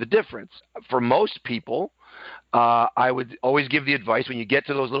 to know the difference. For most people, I would always give the advice when you get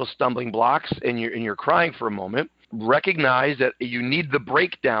to those little stumbling blocks and you're crying for a moment, recognize that you need the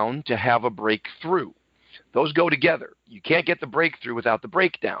breakdown to have a breakthrough. Those go together. You can't get the breakthrough without the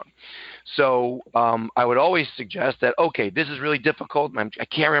breakdown. So I would always suggest that, okay, this is really difficult. I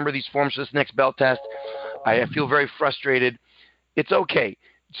can't remember these forms for this next belt test. I feel very frustrated. It's okay.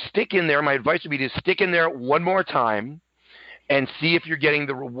 Stick in there. My advice would be to stick in there one more time and see if you're getting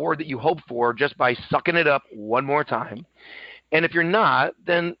the reward that you hope for just by sucking it up one more time. And if you're not,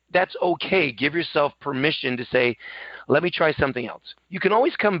 then that's okay. Give yourself permission to say, let me try something else. You can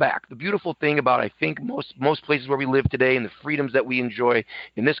always come back. The beautiful thing about, I think, most places where we live today and the freedoms that we enjoy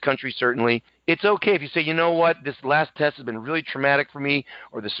in this country, certainly, it's okay if you say, you know what, this last test has been really traumatic for me,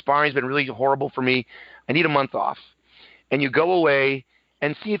 or the sparring's been really horrible for me. I need a month off. And you go away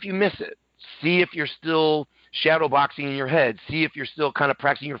and see if you miss it. See if you're still shadow boxing in your head. See if you're still kind of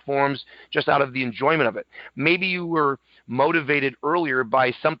practicing your forms just out of the enjoyment of it. Maybe you were motivated earlier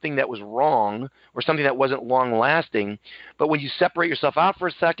by something that was wrong or something that wasn't long lasting, but when you separate yourself out for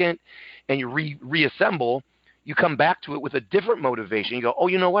a second and you reassemble, you come back to it with a different motivation. You go, oh,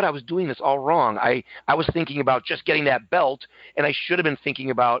 you know what? I was doing this all wrong. I was thinking about just getting that belt, and I should have been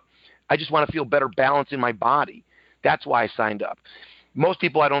thinking about, I just want to feel better balance in my body. That's why I signed up. Most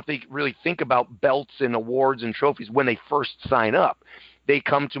people, I don't think, really think about belts and awards and trophies when they first sign up. They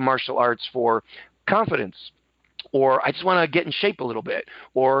come to martial arts for confidence, or I just want to get in shape a little bit,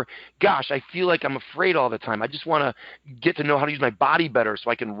 or gosh, I feel like I'm afraid all the time. I just want to get to know how to use my body better so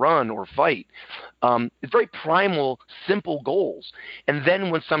I can run or fight. It's very primal, simple goals. And then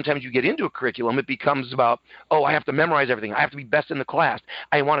when sometimes you get into a curriculum, it becomes about, oh, I have to memorize everything. I have to be best in the class.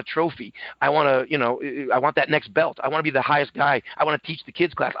 I want a trophy. I want to, I want that next belt. I want to be the highest guy. I want to teach the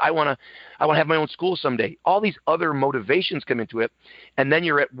kids class. I want to have my own school someday. All these other motivations come into it, and then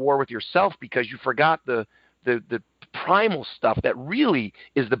you're at war with yourself because you forgot the primal stuff that really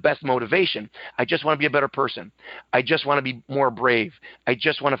is the best motivation. I just want to be a better person. I just want to be more brave. I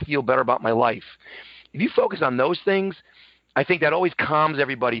just want to feel better about my life. If you focus on those things, I think that always calms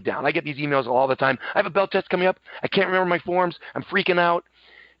everybody down. I get these emails all the time. I have a belt test coming up. I can't remember my forms. I'm freaking out.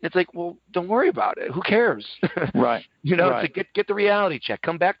 It's like, well, don't worry about it. Who cares? Right. It's like get the reality check.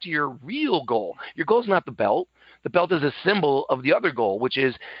 Come back to your real goal. Your goal is not the belt. The belt is a symbol of the other goal, which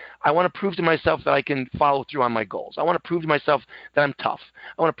is I want to prove to myself that I can follow through on my goals. I want to prove to myself that I'm tough.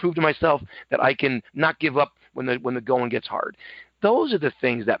 I want to prove to myself that I can not give up when the going gets hard. Those are the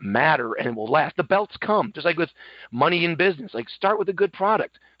things that matter and will last. The belts come, just like with money in business. Like, start with a good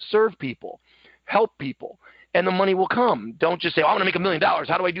product. Serve people. Help people. And the money will come. Don't just say, oh, I want to make $1 million.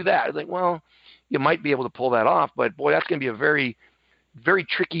 How do I do that? It's like, well, you might be able to pull that off, but boy, that's going to be a very, very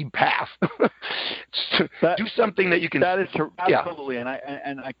tricky path. Do something that you can. That is absolutely, yeah.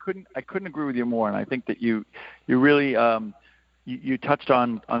 And I couldn't agree with you more. And I think that you really you touched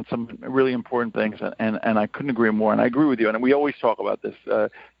on some really important things, and I couldn't agree more. And I agree with you. And we always talk about this.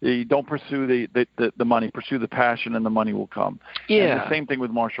 You don't pursue the money, pursue the passion, and the money will come. Yeah. And the same thing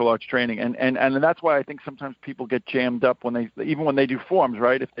with martial arts training. And that's why I think sometimes people get jammed up when they do forms,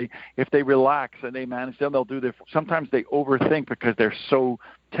 right? If they relax and they manage, then they'll do sometimes they overthink because they're so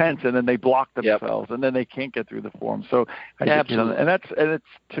tense, and then they block themselves, and then they can't get through the form. So absolutely. And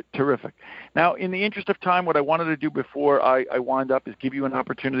it's terrific. Now, in the interest of time, what I wanted to do before I wind up is give you an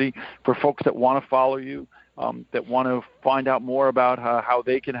opportunity for folks that want to follow you, that want to find out more about how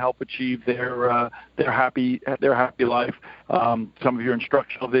they can help achieve their happy life. Some of your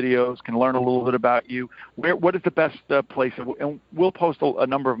instructional videos, can learn a little bit about you. What is the best place? And we'll post a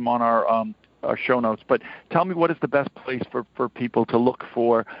number of them on our show notes, but tell me, what is the best place for people to look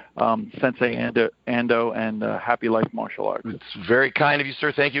for Sensei Ando and Happy Life Martial Arts? It's very kind of you,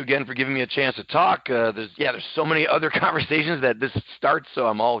 sir. Thank you again for giving me a chance to talk. There's so many other conversations that this starts, so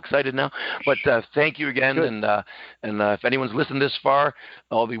I'm all excited now. But thank you again, and if anyone's listened this far,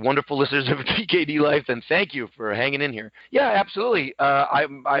 all the wonderful listeners of TKD Life, then thank you for hanging in here. Yeah, absolutely.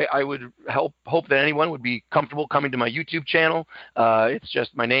 I would hope that anyone would be comfortable coming to my YouTube channel. It's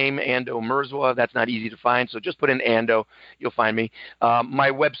just my name, Ando Merzwa. That's not easy to find, so just put in Ando, you'll find me. My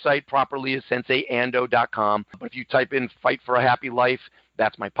website properly is senseiando.com, but if you type in Fight for a Happy Life,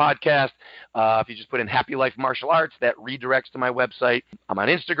 that's my podcast. If you just put in Happy Life Martial Arts, that redirects to my website. I'm on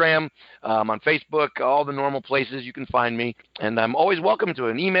Instagram, I'm on Facebook, all the normal places you can find me, and I'm always welcome to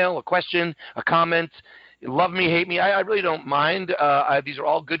an email, a question, a comment. love me, hate me, I really don't mind. These are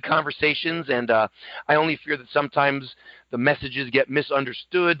all good conversations, and I only fear that sometimes the messages get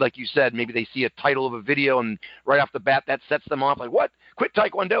misunderstood. Like you said, maybe they see a title of a video, and right off the bat, that sets them off. Like, what? Quit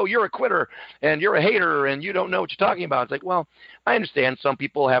Taekwondo, you're a quitter, and you're a hater, and you don't know what you're talking about. It's like, well, I understand some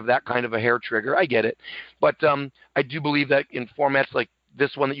people have that kind of a hair trigger. I get it. But I do believe that in formats like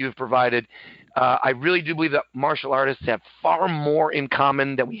this one that you've provided, I really do believe that martial artists have far more in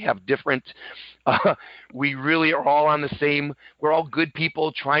common than we have different. We really are all on the same. We're all good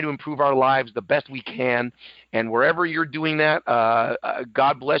people trying to improve our lives the best we can. And wherever you're doing that,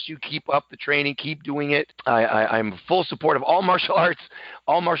 God bless you. Keep up the training. Keep doing it. I'm full support of all martial arts,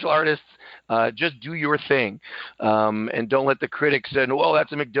 all martial artists. Just do your thing, and don't let the critics say, "Well,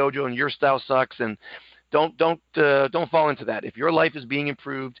 that's a McDojo and your style sucks." And don't fall into that. If your life is being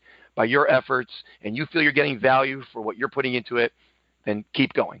improved by your efforts and you feel you're getting value for what you're putting into it, then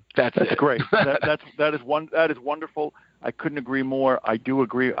keep going. That's great. That is wonderful. I couldn't agree more. I do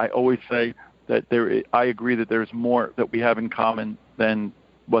agree. I always say that I agree that there's more that we have in common than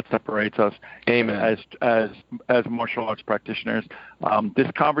what separates us. Amen. As martial arts practitioners. This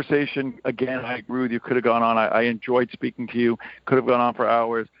conversation, again, I agree with you, could have gone on. I enjoyed speaking to you. Could have gone on for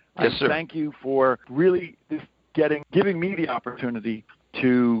hours. Yes, sir. Thank you for really giving me the opportunity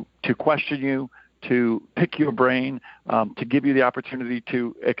to question you, to pick your brain, to give you the opportunity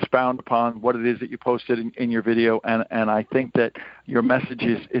to expound upon what it is that you posted in your video. And I think that your message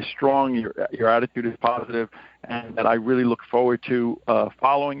is strong, your attitude is positive, and that I really look forward to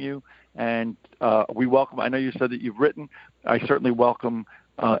following you. And we welcome, I know you said that you've written, I certainly welcome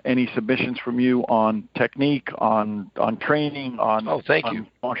any submissions from you on technique, on training, on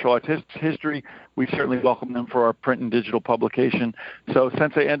martial arts history. We certainly welcome them for our print and digital publication. So,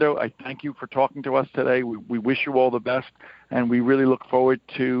 Sensei Endo, I thank you for talking to us today. We wish you all the best, and we really look forward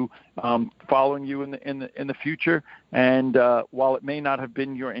to following you in the future. And while it may not have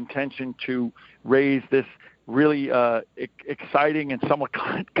been your intention to raise this really exciting and somewhat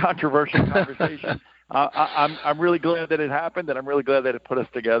controversial conversation, I'm really glad that it happened, and I'm really glad that it put us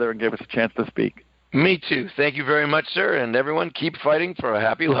together and gave us a chance to speak. Me too. Thank you very much, sir. And everyone, keep fighting for a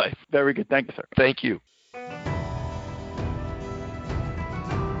happy life. Very good. Thank you, sir. Thank you.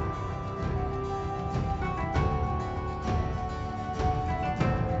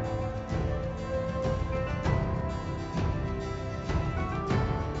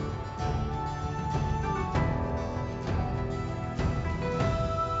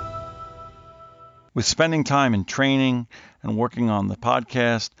 With spending time in training and working on the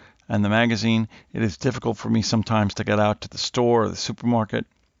podcast and the magazine, it is difficult for me sometimes to get out to the store or the supermarket.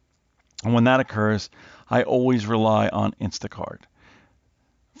 And when that occurs, I always rely on Instacart.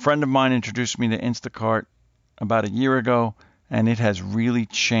 A friend of mine introduced me to Instacart about a year ago, and it has really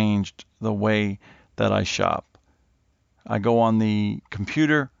changed the way that I shop. I go on the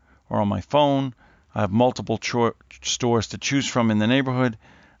computer or on my phone. I have multiple stores to choose from in the neighborhood.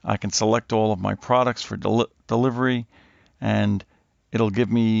 I can select all of my products for delivery, and it'll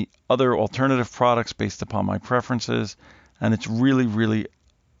give me other alternative products based upon my preferences. And it's really, really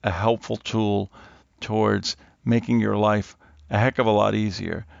a helpful tool towards making your life a heck of a lot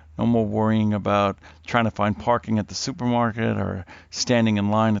easier. No more worrying about trying to find parking at the supermarket or standing in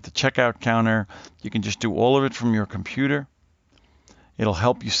line at the checkout counter. You can just do all of it from your computer. It'll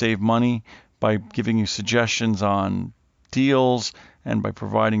help you save money by giving you suggestions on deals and by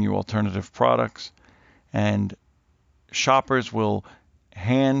providing you alternative products. And shoppers will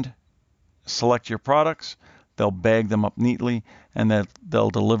hand select your products, they'll bag them up neatly, and they'll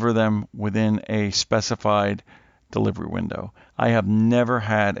deliver them within a specified delivery window. I have never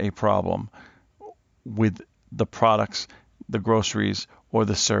had a problem with the products, the groceries, or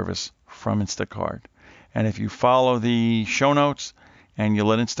the service from Instacart. And if you follow the show notes and you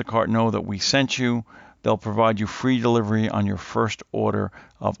let Instacart know that we sent you, they'll provide you free delivery on your first order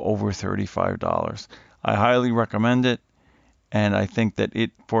of over $35. I highly recommend it, and I think that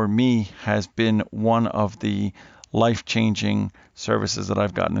it, for me, has been one of the life-changing services that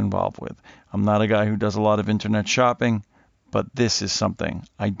I've gotten involved with. I'm not a guy who does a lot of internet shopping, but this is something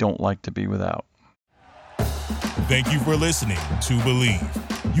I don't like to be without. Thank you for listening to Believe.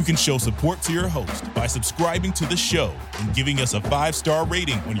 You can show support to your host by subscribing to the show and giving us a 5-star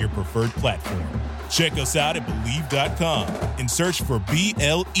rating on your preferred platform. Check us out at Believe.com and search for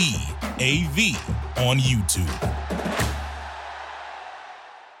BLEAV on YouTube.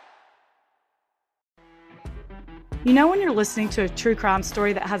 You know when you're listening to a true crime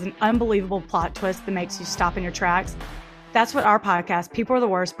story that has an unbelievable plot twist that makes you stop in your tracks? That's what our podcast, People Are the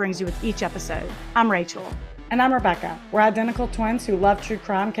Worst, brings you with each episode. I'm Rachel. And I'm Rebecca. We're identical twins who love true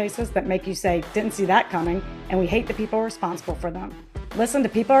crime cases that make you say, didn't see that coming, and we hate the people responsible for them. Listen to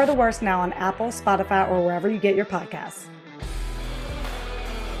People Are the Worst now on Apple, Spotify, or wherever you get your podcasts.